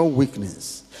spiritual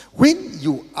weakness. When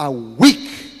you are weak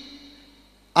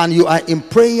and you are in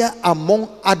prayer among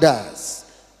others,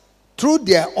 through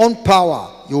their own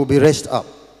power, you will be raised up.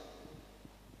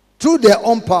 Through their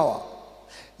own power,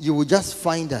 you will just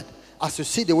find that as you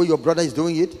see the way your brother is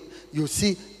doing it,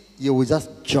 you will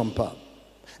just jump up.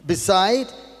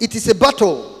 Besides, it is a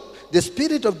battle. The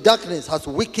spirit of darkness has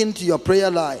weakened your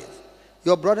prayer life.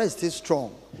 Your brother is still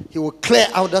strong. He will clear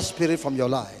out that spirit from your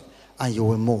life and you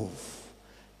will move.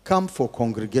 Come for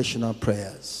congregational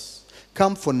prayers.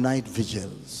 Come for night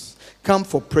vigils. Come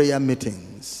for prayer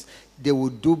meetings. They will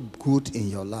do good in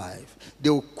your life. They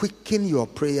will quicken your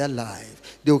prayer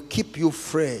life. They will keep you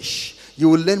fresh. You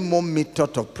will learn more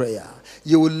method of prayer.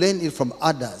 You will learn it from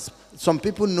others. Some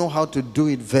people know how to do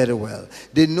it very well.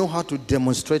 They know how to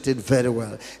demonstrate it very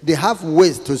well. They have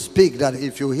ways to speak that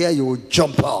if you hear, you will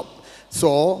jump up.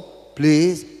 So,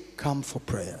 please come for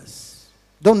prayers.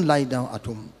 Don't lie down at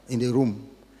home in the room.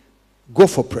 Go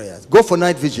for prayers. Go for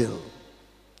night vigil.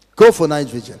 Go for night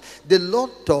vigil. The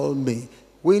Lord told me,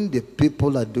 when the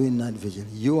people are doing night vigil,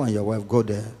 you and your wife go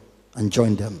there and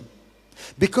join them.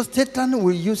 Because Satan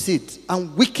will use it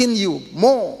and weaken you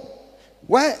more.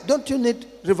 Why don't you need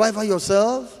revival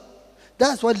yourself?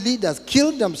 That's why leaders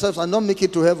kill themselves and not make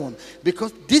it to heaven.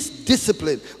 Because this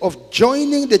discipline of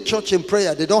joining the church in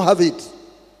prayer, they don't have it.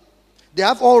 They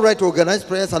have all right to organize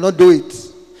prayers and not do it.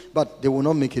 But they will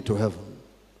not make it to heaven.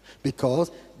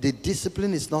 Because the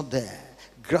discipline is not there.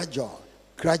 Gradual,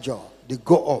 they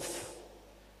go off.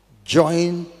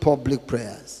 Join public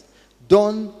prayers.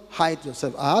 Don't hide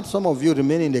yourself. I had some of you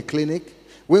remain in the clinic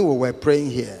when we were praying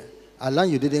here. I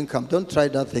learned you didn't come. Don't try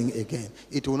that thing again.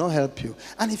 It will not help you.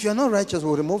 And if you're not righteous,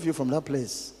 we'll remove you from that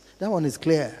place. That one is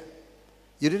clear.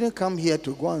 You didn't come here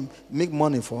to go and make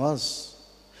money for us.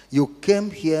 You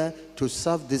came here to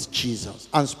serve this Jesus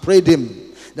and spread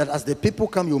him. That as the people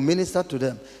come, you minister to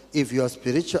them. If your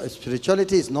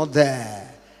spirituality is not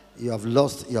there, you have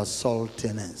lost your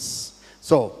saltiness.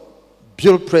 So,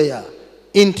 build prayer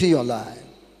into your life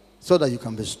so that you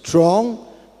can be strong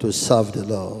to serve the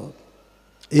Lord.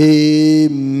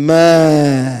 Amen.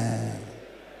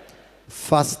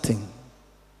 Fasting.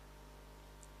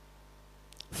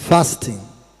 Fasting.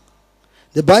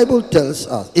 The Bible tells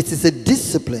us it is a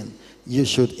discipline you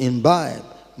should imbibe.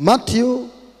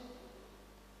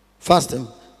 Fasting.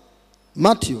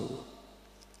 Matthew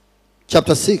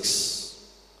chapter 6,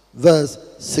 verse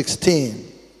 16.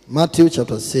 Matthew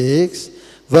chapter 6,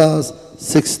 verse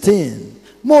 16.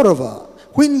 Moreover,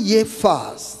 when ye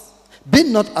fast, be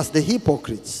not as the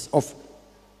hypocrites of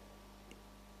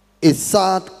a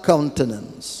sad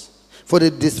countenance, for they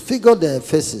disfigure their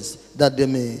faces, that they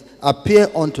may appear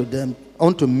unto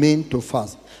men to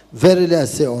fast. Verily I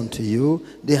say unto you,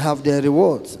 they have their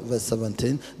rewards. Verse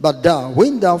 17. But thou,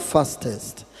 when thou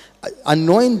fastest,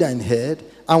 anoint thine head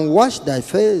and wash thy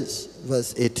face.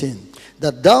 Verse 18.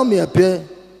 That thou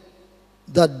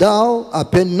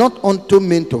appear not unto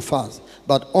men to fast,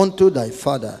 but unto thy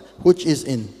Father which is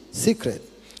in secret.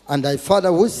 And thy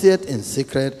Father who sitteth in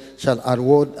secret shall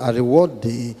reward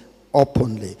thee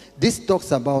openly. This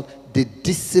talks about the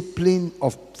discipline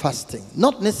of fasting.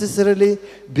 Not necessarily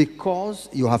because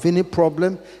you have any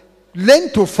problem.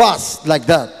 Learn to fast like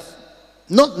that.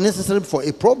 Not necessarily for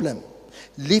a problem.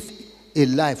 Live a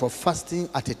life of fasting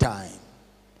at a time.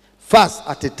 Fast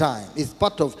at a time. It's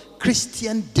part of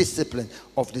Christian discipline,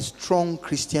 of the strong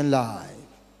Christian life.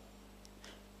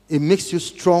 It makes you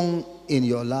strong in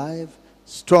your life,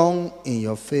 strong in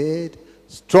your faith,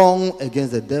 strong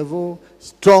against the devil,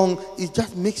 strong. It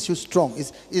just makes you strong.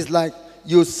 It's like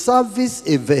you service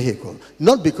a vehicle,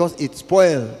 not because it's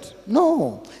spoiled.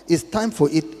 No, it's time for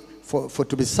it for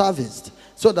to be serviced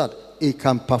so that it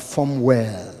can perform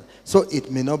well, so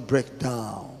it may not break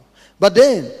down. But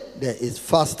then there is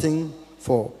fasting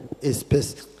for a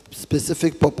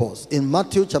specific purpose. In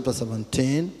Matthew chapter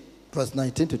 17, verse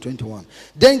 19 to 21.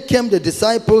 Then came the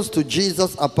disciples to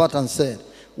Jesus apart and said,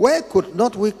 where could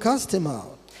not we cast him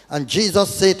out? And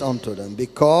Jesus said unto them,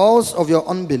 because of your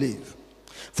unbelief.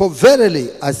 For verily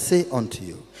I say unto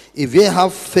you, if ye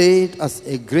have faith as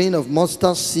a grain of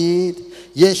mustard seed,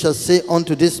 ye shall say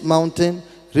unto this mountain,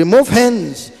 remove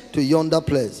hence to yonder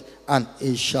place, and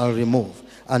it shall remove,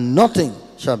 and nothing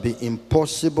shall be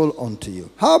impossible unto you.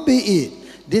 Howbeit,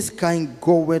 this kind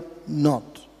goeth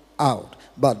not out,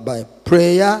 but by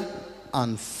prayer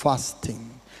and fasting.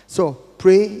 So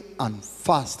pray and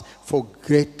fast for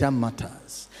greater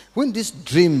matters. When these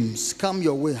dreams come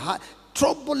your way,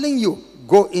 troubling you,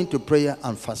 go into prayer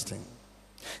and fasting.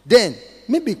 Then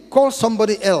maybe call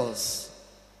somebody else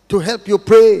to help you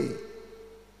pray.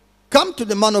 Come to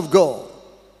the man of God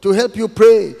to help you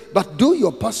pray, but do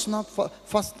your personal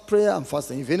fast prayer and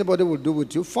fasting. If anybody will do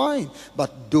with you, fine,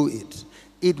 but do it.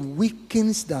 It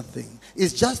weakens that thing.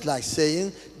 It's just like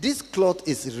saying, this cloth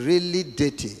is really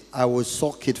dirty. I will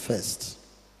soak it first.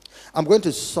 I'm going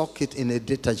to soak it in a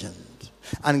detergent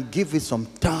and give it some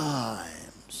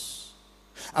times.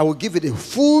 I will give it a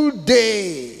full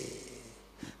day.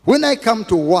 When I come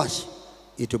to wash,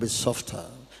 it will be softer.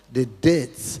 The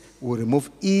dirt will remove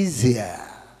easier.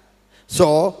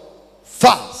 So,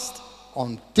 fast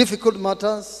on difficult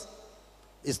matters.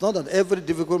 It's not that every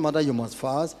difficult matter you must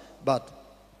fast, but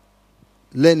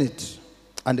learn it.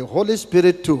 And the Holy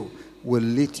Spirit too will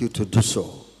lead you to do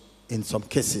so in some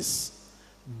cases.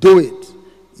 Do it.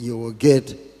 You will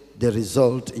get the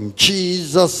result in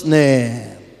Jesus'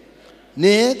 name.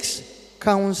 Next,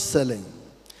 counseling.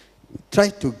 Try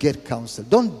to get counsel.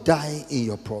 Don't die in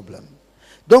your problem.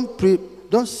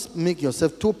 Don't make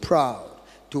yourself too proud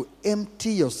to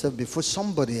empty yourself before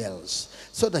somebody else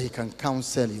so that he can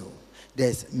counsel you.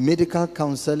 There's medical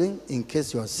counseling in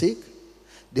case you are sick.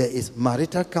 There is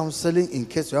marital counseling in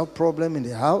case you have a problem in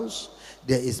the house.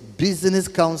 There is business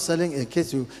counseling in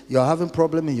case you are having a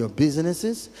problem in your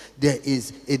businesses. There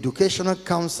is educational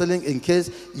counseling in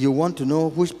case you want to know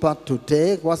which path to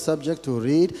take, what subject to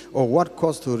read, or what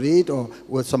course to read, or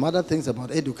with some other things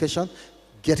about education.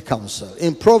 Get counsel.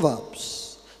 In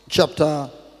Proverbs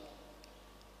chapter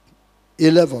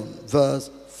 11, verse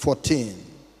 14.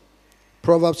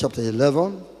 Proverbs chapter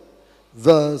 11,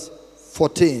 verse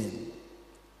 14.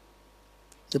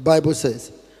 The Bible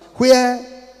says, where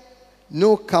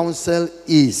no counsel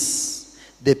is,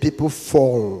 the people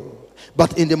fall.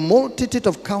 But in the multitude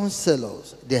of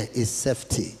counselors, there is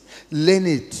safety. Learn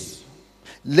it.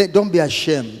 Don't be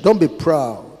ashamed. Don't be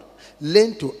proud.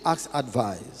 learn to ask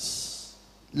advice.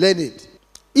 Learn it.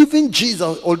 Even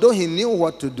Jesus, although he knew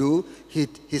what to do, he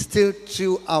still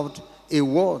threw out a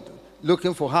word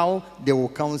looking for how they will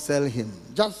counsel him.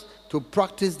 Just to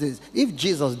practice this. If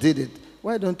Jesus did it,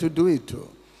 why don't you do it too?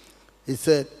 He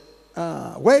said,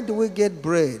 where do we get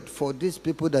bread for these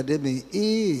people that they may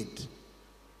eat?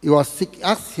 He was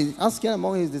asking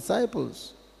among his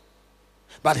disciples.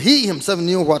 But he himself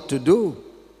knew what to do.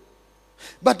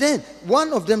 But then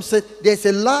one of them said, there's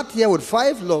a lad here with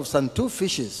 5 loaves and 2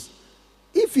 fishes.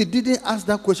 If he didn't ask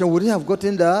that question, would he have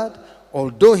gotten that?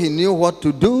 Although he knew what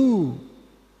to do.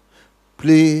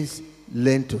 Please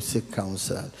learn to seek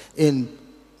counsel. In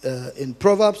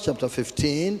Proverbs chapter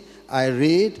 15, I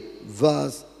read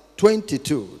verse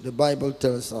 22. The Bible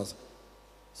tells us,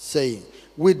 saying,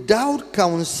 without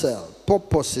counsel,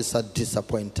 purposes are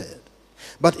disappointed.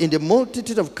 But in the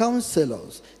multitude of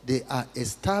counselors, they are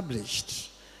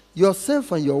established.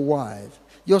 Yourself and your wife,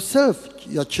 yourself,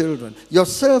 your children,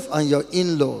 yourself and your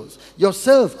in-laws,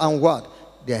 yourself and what?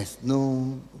 There's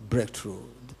no breakthrough.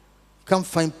 Can't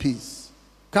find peace.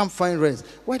 Can't find rest.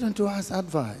 Why don't you ask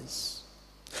advice?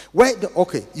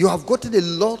 Okay, you have gotten a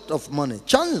lot of money.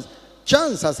 Chance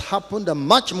has happened that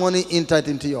much money entered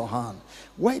into your hand.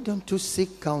 Why don't you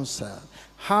seek counsel?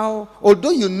 How,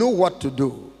 although you know what to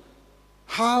do,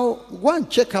 go and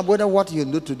check out whether what you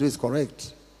need to do is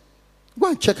correct. Go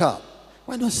and check out.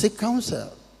 Why don't seek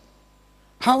counsel?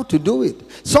 How to do it?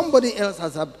 Somebody else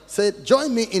has said,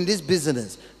 join me in this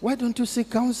business. Why don't you seek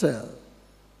counsel?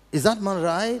 Is that man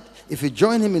right? If you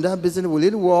join him in that business, will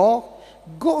it work?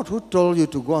 God, who told you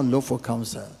to go and look for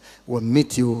counsel, will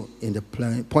meet you in the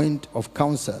point of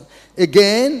counsel.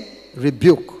 Again,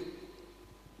 rebuke.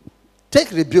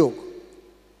 Take rebuke.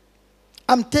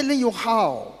 I'm telling you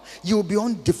how you will be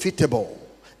undefeatable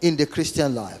in the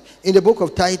Christian life. In the book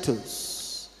of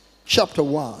Titus, chapter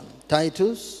 1.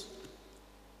 Titus,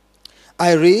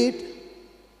 I read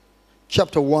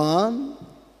chapter 1,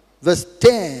 verse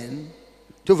 10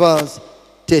 to verse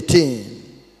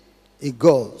 13. It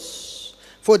goes,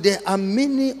 for there are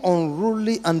many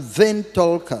unruly and vain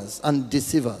talkers and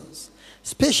deceivers,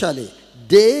 especially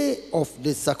they of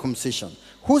the circumcision,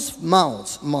 whose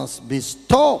mouths must be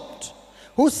stopped,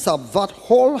 who subvert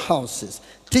whole houses,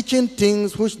 teaching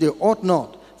things which they ought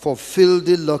not, for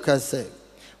filthy lucre's sake.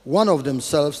 One of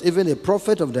themselves, even a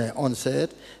prophet of their own,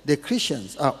 said, the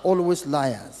Christians are always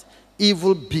liars,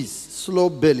 evil beasts, slow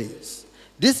bellies.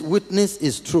 This witness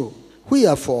is true.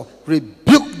 Wherefore,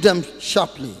 rebuke them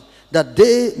sharply, that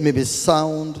they may be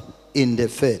sound in the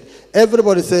faith.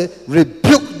 Everybody say,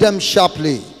 rebuke them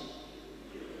sharply,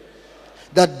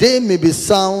 that they may be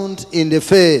sound in the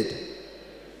faith.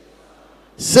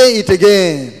 Say it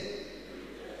again.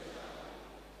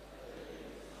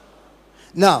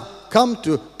 Now, come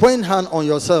to point hand on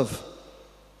yourself.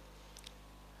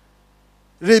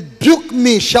 Rebuke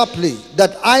me sharply,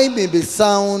 that I may be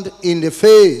sound in the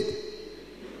faith.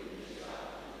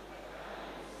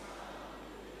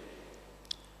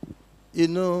 You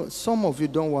know, some of you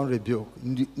don't want rebuke.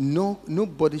 No,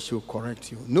 nobody should correct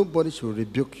you. Nobody should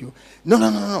rebuke you.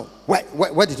 No.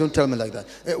 Why did you tell me like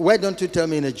that? Why don't you tell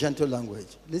me in a gentle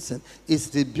language? Listen,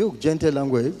 is rebuke gentle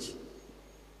language?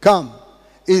 Come.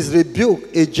 Is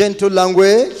rebuke a gentle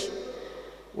language?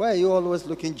 Why are you always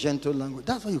looking gentle language?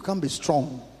 That's why you can't be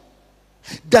strong.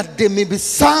 That they may be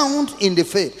sound in the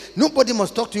faith. Nobody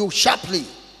must talk to you sharply.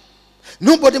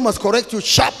 Nobody must correct you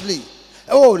sharply.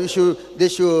 Oh, they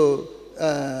should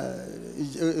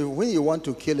when you want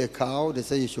to kill a cow, they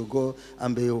say you should go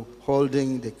and be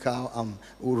holding the cow and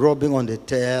rubbing on the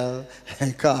tail.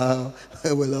 A cow,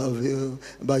 I will love you.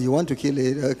 But you want to kill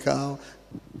a cow.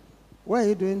 Why are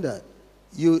you doing that?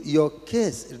 Your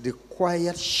case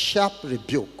requires sharp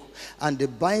rebuke. And the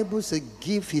Bible says,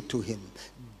 give it to him.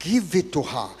 Give it to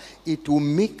her. It will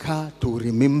make her to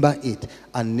remember it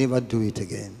and never do it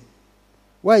again.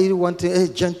 Why you want to, hey,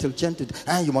 gentle.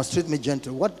 You must treat me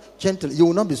gentle. What gentle? You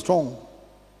will not be strong.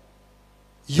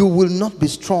 You will not be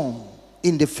strong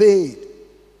in the faith.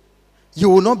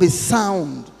 You will not be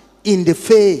sound in the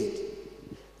faith.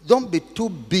 Don't be too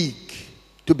big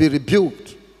to be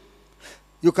rebuked.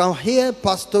 You can hear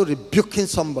pastor rebuking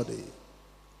somebody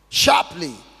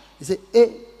sharply. He say,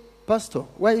 hey, pastor,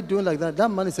 why are you doing like that? That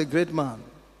man is a great man.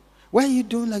 Why are you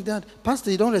doing like that? Pastor,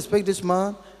 you don't respect this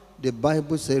man? The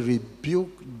Bible says,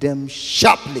 rebuke them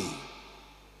sharply.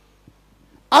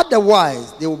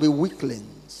 Otherwise, they will be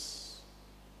weaklings.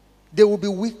 They will be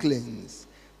weaklings.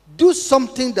 Do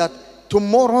something that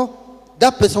tomorrow,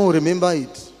 that person will remember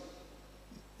it.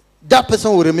 That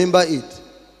person will remember it.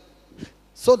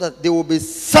 So that they will be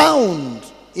sound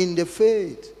in the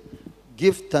faith.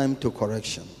 Give time to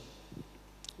correction.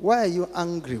 Why are you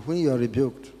angry when you are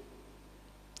rebuked?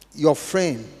 Your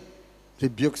friend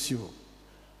rebukes you.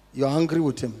 You're angry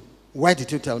with him. Why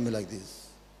did you tell me like this?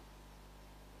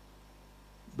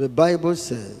 The Bible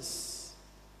says,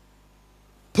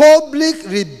 public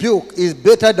rebuke is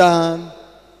better than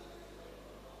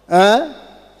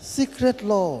secret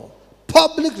law.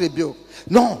 Public rebuke.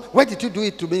 No, why did you do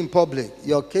it to me in public?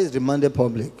 Your case demanded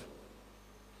public.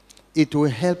 It will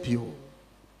help you.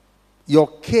 Your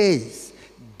case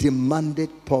demanded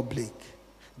public.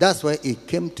 That's why it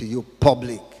came to you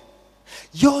public.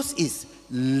 Yours is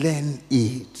learn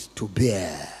it to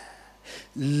bear.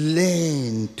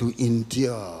 Learn to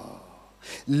endure.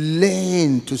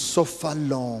 Learn to suffer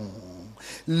long.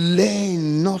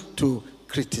 Learn not to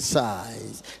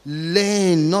criticize.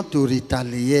 Learn not to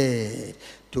retaliate.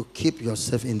 To keep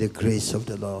yourself in the grace of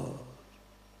the Lord.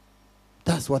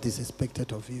 That's what is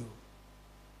expected of you.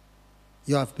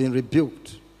 You have been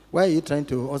rebuked. Why are you trying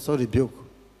to also rebuke?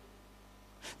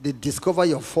 They discover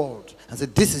your fault and say,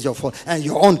 this is your fault. And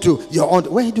you're on too. You're on.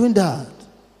 Why are you doing that?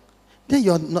 Then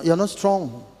you're not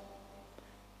strong.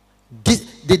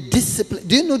 The discipline.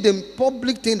 Do you know the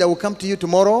public thing that will come to you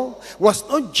tomorrow? Was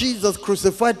not Jesus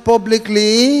crucified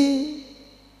publicly?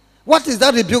 What is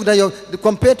that rebuke that you're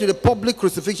compared to the public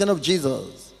crucifixion of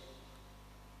Jesus?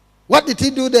 What did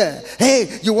he do there?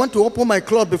 Hey, you want to open my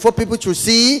cloth before people should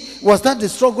see? Was that the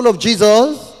struggle of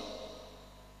Jesus?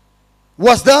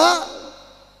 Was that?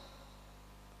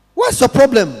 What's the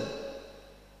problem?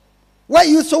 Why are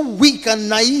you so weak and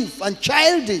naive and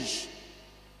childish?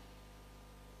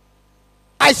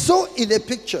 I saw in a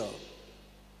picture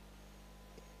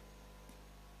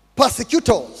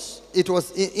persecutors. It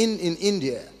was in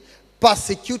India.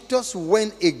 Persecutors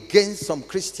went against some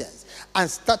Christians and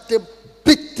started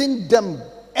beating them,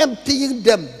 emptying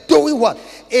them, doing what?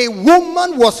 A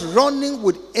woman was running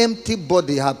with empty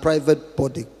body, her private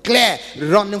body, clear,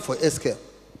 running for escape.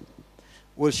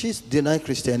 Will she deny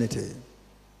Christianity?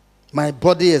 My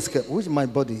body escape. Which my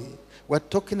body? We're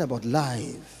talking about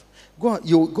life. God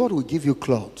will give you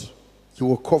cloth. You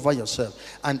will cover yourself.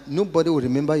 And nobody will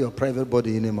remember your private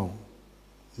body anymore.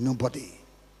 Nobody.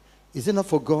 Is it not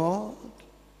for God?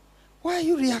 Why are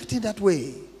you reacting that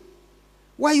way?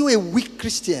 Why are you a weak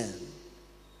Christian?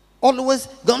 Always,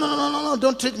 no,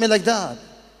 don't treat me like that.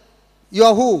 You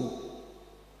are who?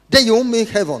 Then you won't make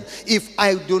heaven. If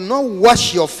I do not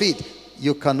wash your feet,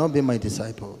 you cannot be my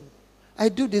disciple. I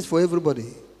do this for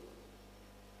everybody.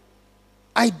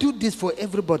 I do this for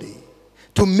everybody.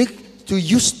 To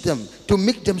use them, to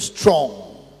make them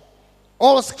strong.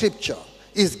 All scripture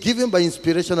is given by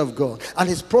inspiration of God and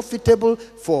is profitable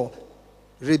for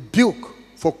rebuke,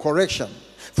 for correction,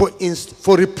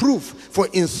 for reproof, for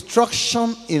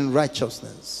instruction in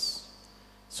righteousness.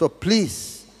 So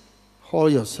please,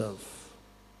 hold yourself.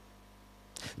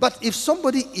 But if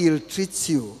somebody ill-treats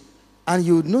you and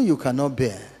you know you cannot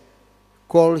bear,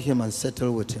 call him and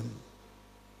settle with him.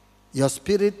 Your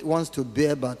spirit wants to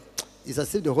bear, but it's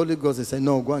as if the Holy Ghost is saying,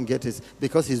 no, go and get it,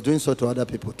 because he's doing so to other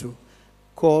people too.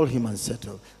 Call him and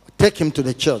settle. Take him to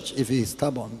the church if he is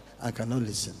stubborn and cannot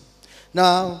listen.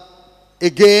 Now,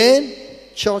 again,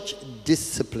 church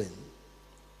discipline.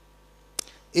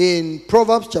 In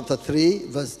Proverbs chapter 3,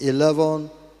 verse 11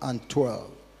 and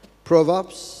 12.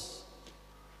 Proverbs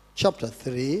chapter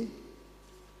 3,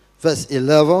 verse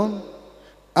 11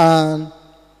 and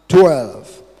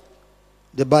 12.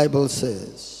 The Bible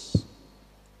says,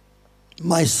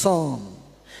 my son,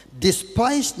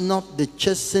 despise not the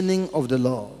chastening of the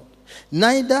Lord,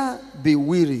 neither be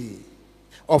weary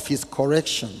of his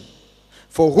correction.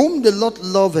 For whom the Lord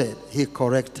loveth, he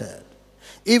corrected,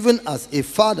 even as a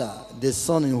father the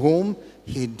son in whom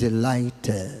he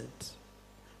delighted.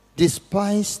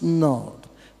 Despise not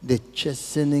the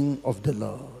chastening of the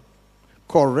Lord,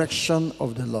 correction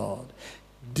of the Lord,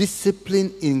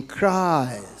 discipline in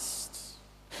Christ.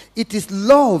 It is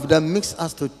love that makes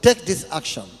us to take this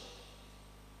action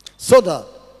so that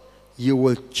you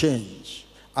will change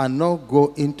and not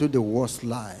go into the worst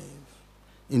life.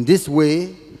 In this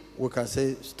way, we can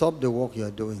say, stop the work you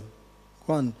are doing.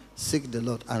 Go and seek the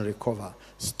Lord and recover.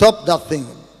 Stop that thing.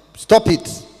 Stop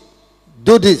it.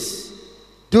 Do this.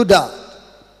 Do that.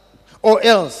 Or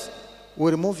else,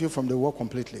 we'll remove you from the work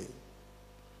completely.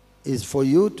 It's for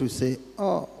you to say,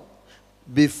 oh,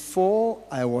 before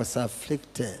I was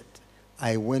afflicted,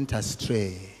 I went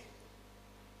astray.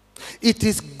 It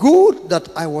is good that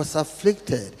I was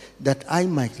afflicted, that I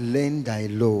might learn thy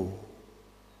law.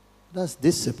 That's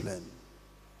discipline.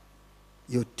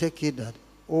 You take it that,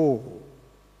 oh,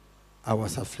 I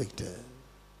was afflicted.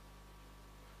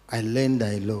 I learned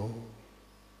thy law.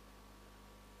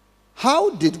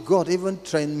 How did God even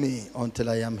train me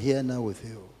until I am here now with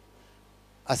you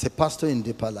as a pastor in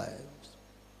deeper lives?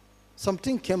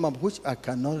 Something came up which I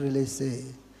cannot really say.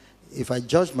 If I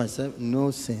judge myself, no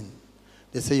sin.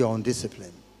 They say you're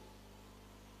undisciplined.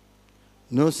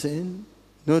 No sin.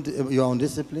 No, you're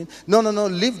undisciplined. No,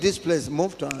 leave this place.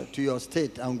 Move to your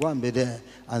state and go and be there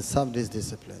and serve this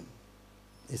discipline.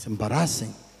 It's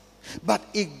embarrassing. But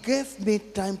it gave me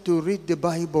time to read the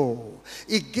Bible.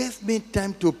 It gave me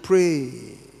time to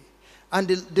pray. And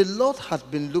the Lord has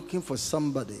been looking for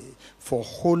somebody for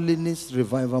holiness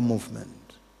revival movement.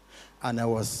 And I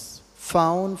was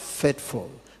found faithful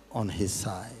on his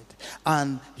side.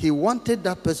 And he wanted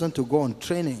that person to go on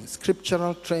training,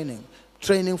 scriptural training,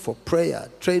 training for prayer,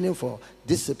 training for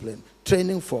discipline,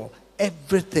 training for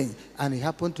everything. And it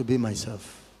happened to be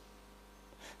myself.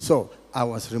 So I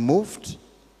was removed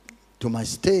to my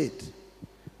state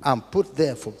and put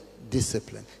there for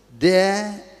discipline.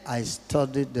 There I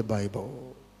studied the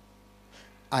Bible.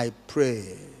 I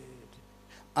prayed.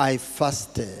 I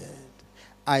fasted.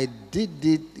 I did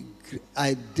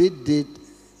it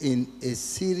in a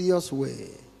serious way.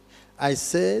 I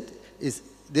said,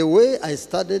 the way I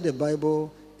studied the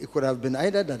Bible, it could have been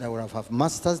either that I would have a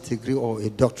master's degree or a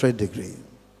doctorate degree.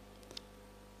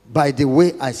 By the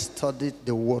way I studied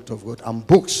the Word of God and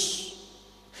books.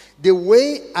 The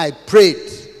way I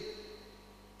prayed.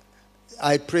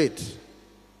 I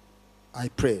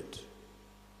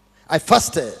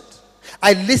fasted.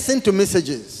 I listened to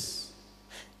messages.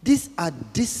 These are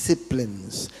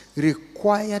disciplines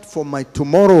required for my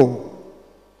tomorrow,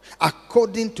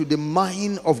 according to the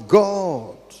mind of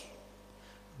God.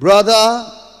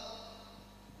 Brother,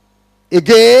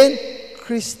 again,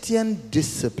 Christian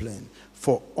discipline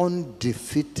for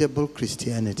undefeatable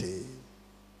Christianity.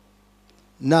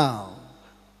 Now,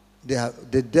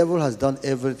 the devil has done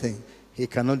everything. He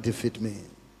cannot defeat me.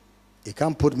 He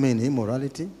can't put me in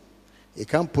immorality. He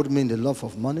can't put me in the love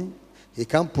of money. He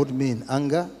can't put me in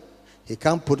anger. He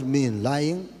can't put me in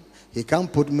lying. He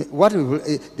can't put me...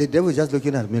 The devil is just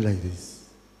looking at me like this.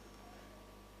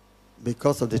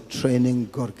 Because of the training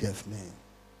God gave me.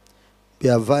 Be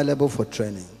available for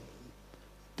training.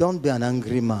 Don't be an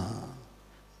angry man.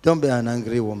 Don't be an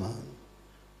angry woman.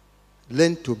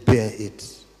 Learn to bear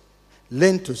it.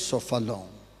 Learn to suffer long.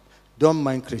 Don't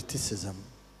mind criticism.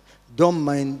 Don't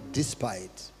mind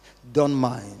despite. Don't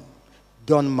mind.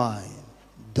 Don't mind.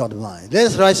 Don't mind.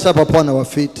 Let's rise up upon our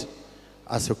feet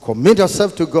as we commit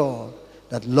ourselves to God.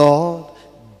 That, Lord,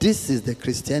 this is the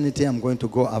Christianity I'm going to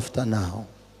go after now,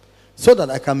 so that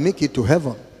I can make it to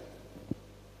heaven.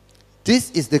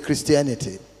 This is the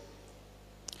Christianity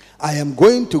I am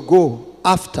going to go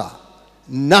after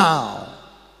now,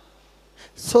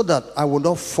 so that I will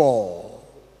not fall.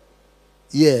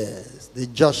 Yes, the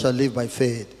just shall live by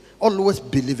faith. Always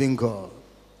believe in God.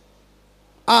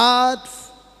 Add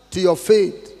to your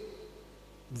faith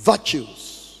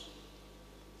virtues,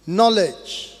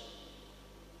 knowledge,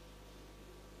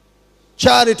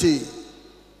 charity,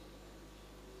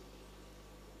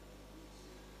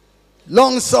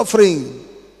 long-suffering,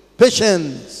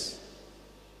 patience,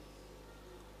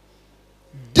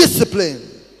 discipline,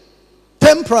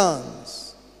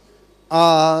 temperance.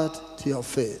 Add to your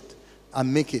faith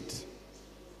and make it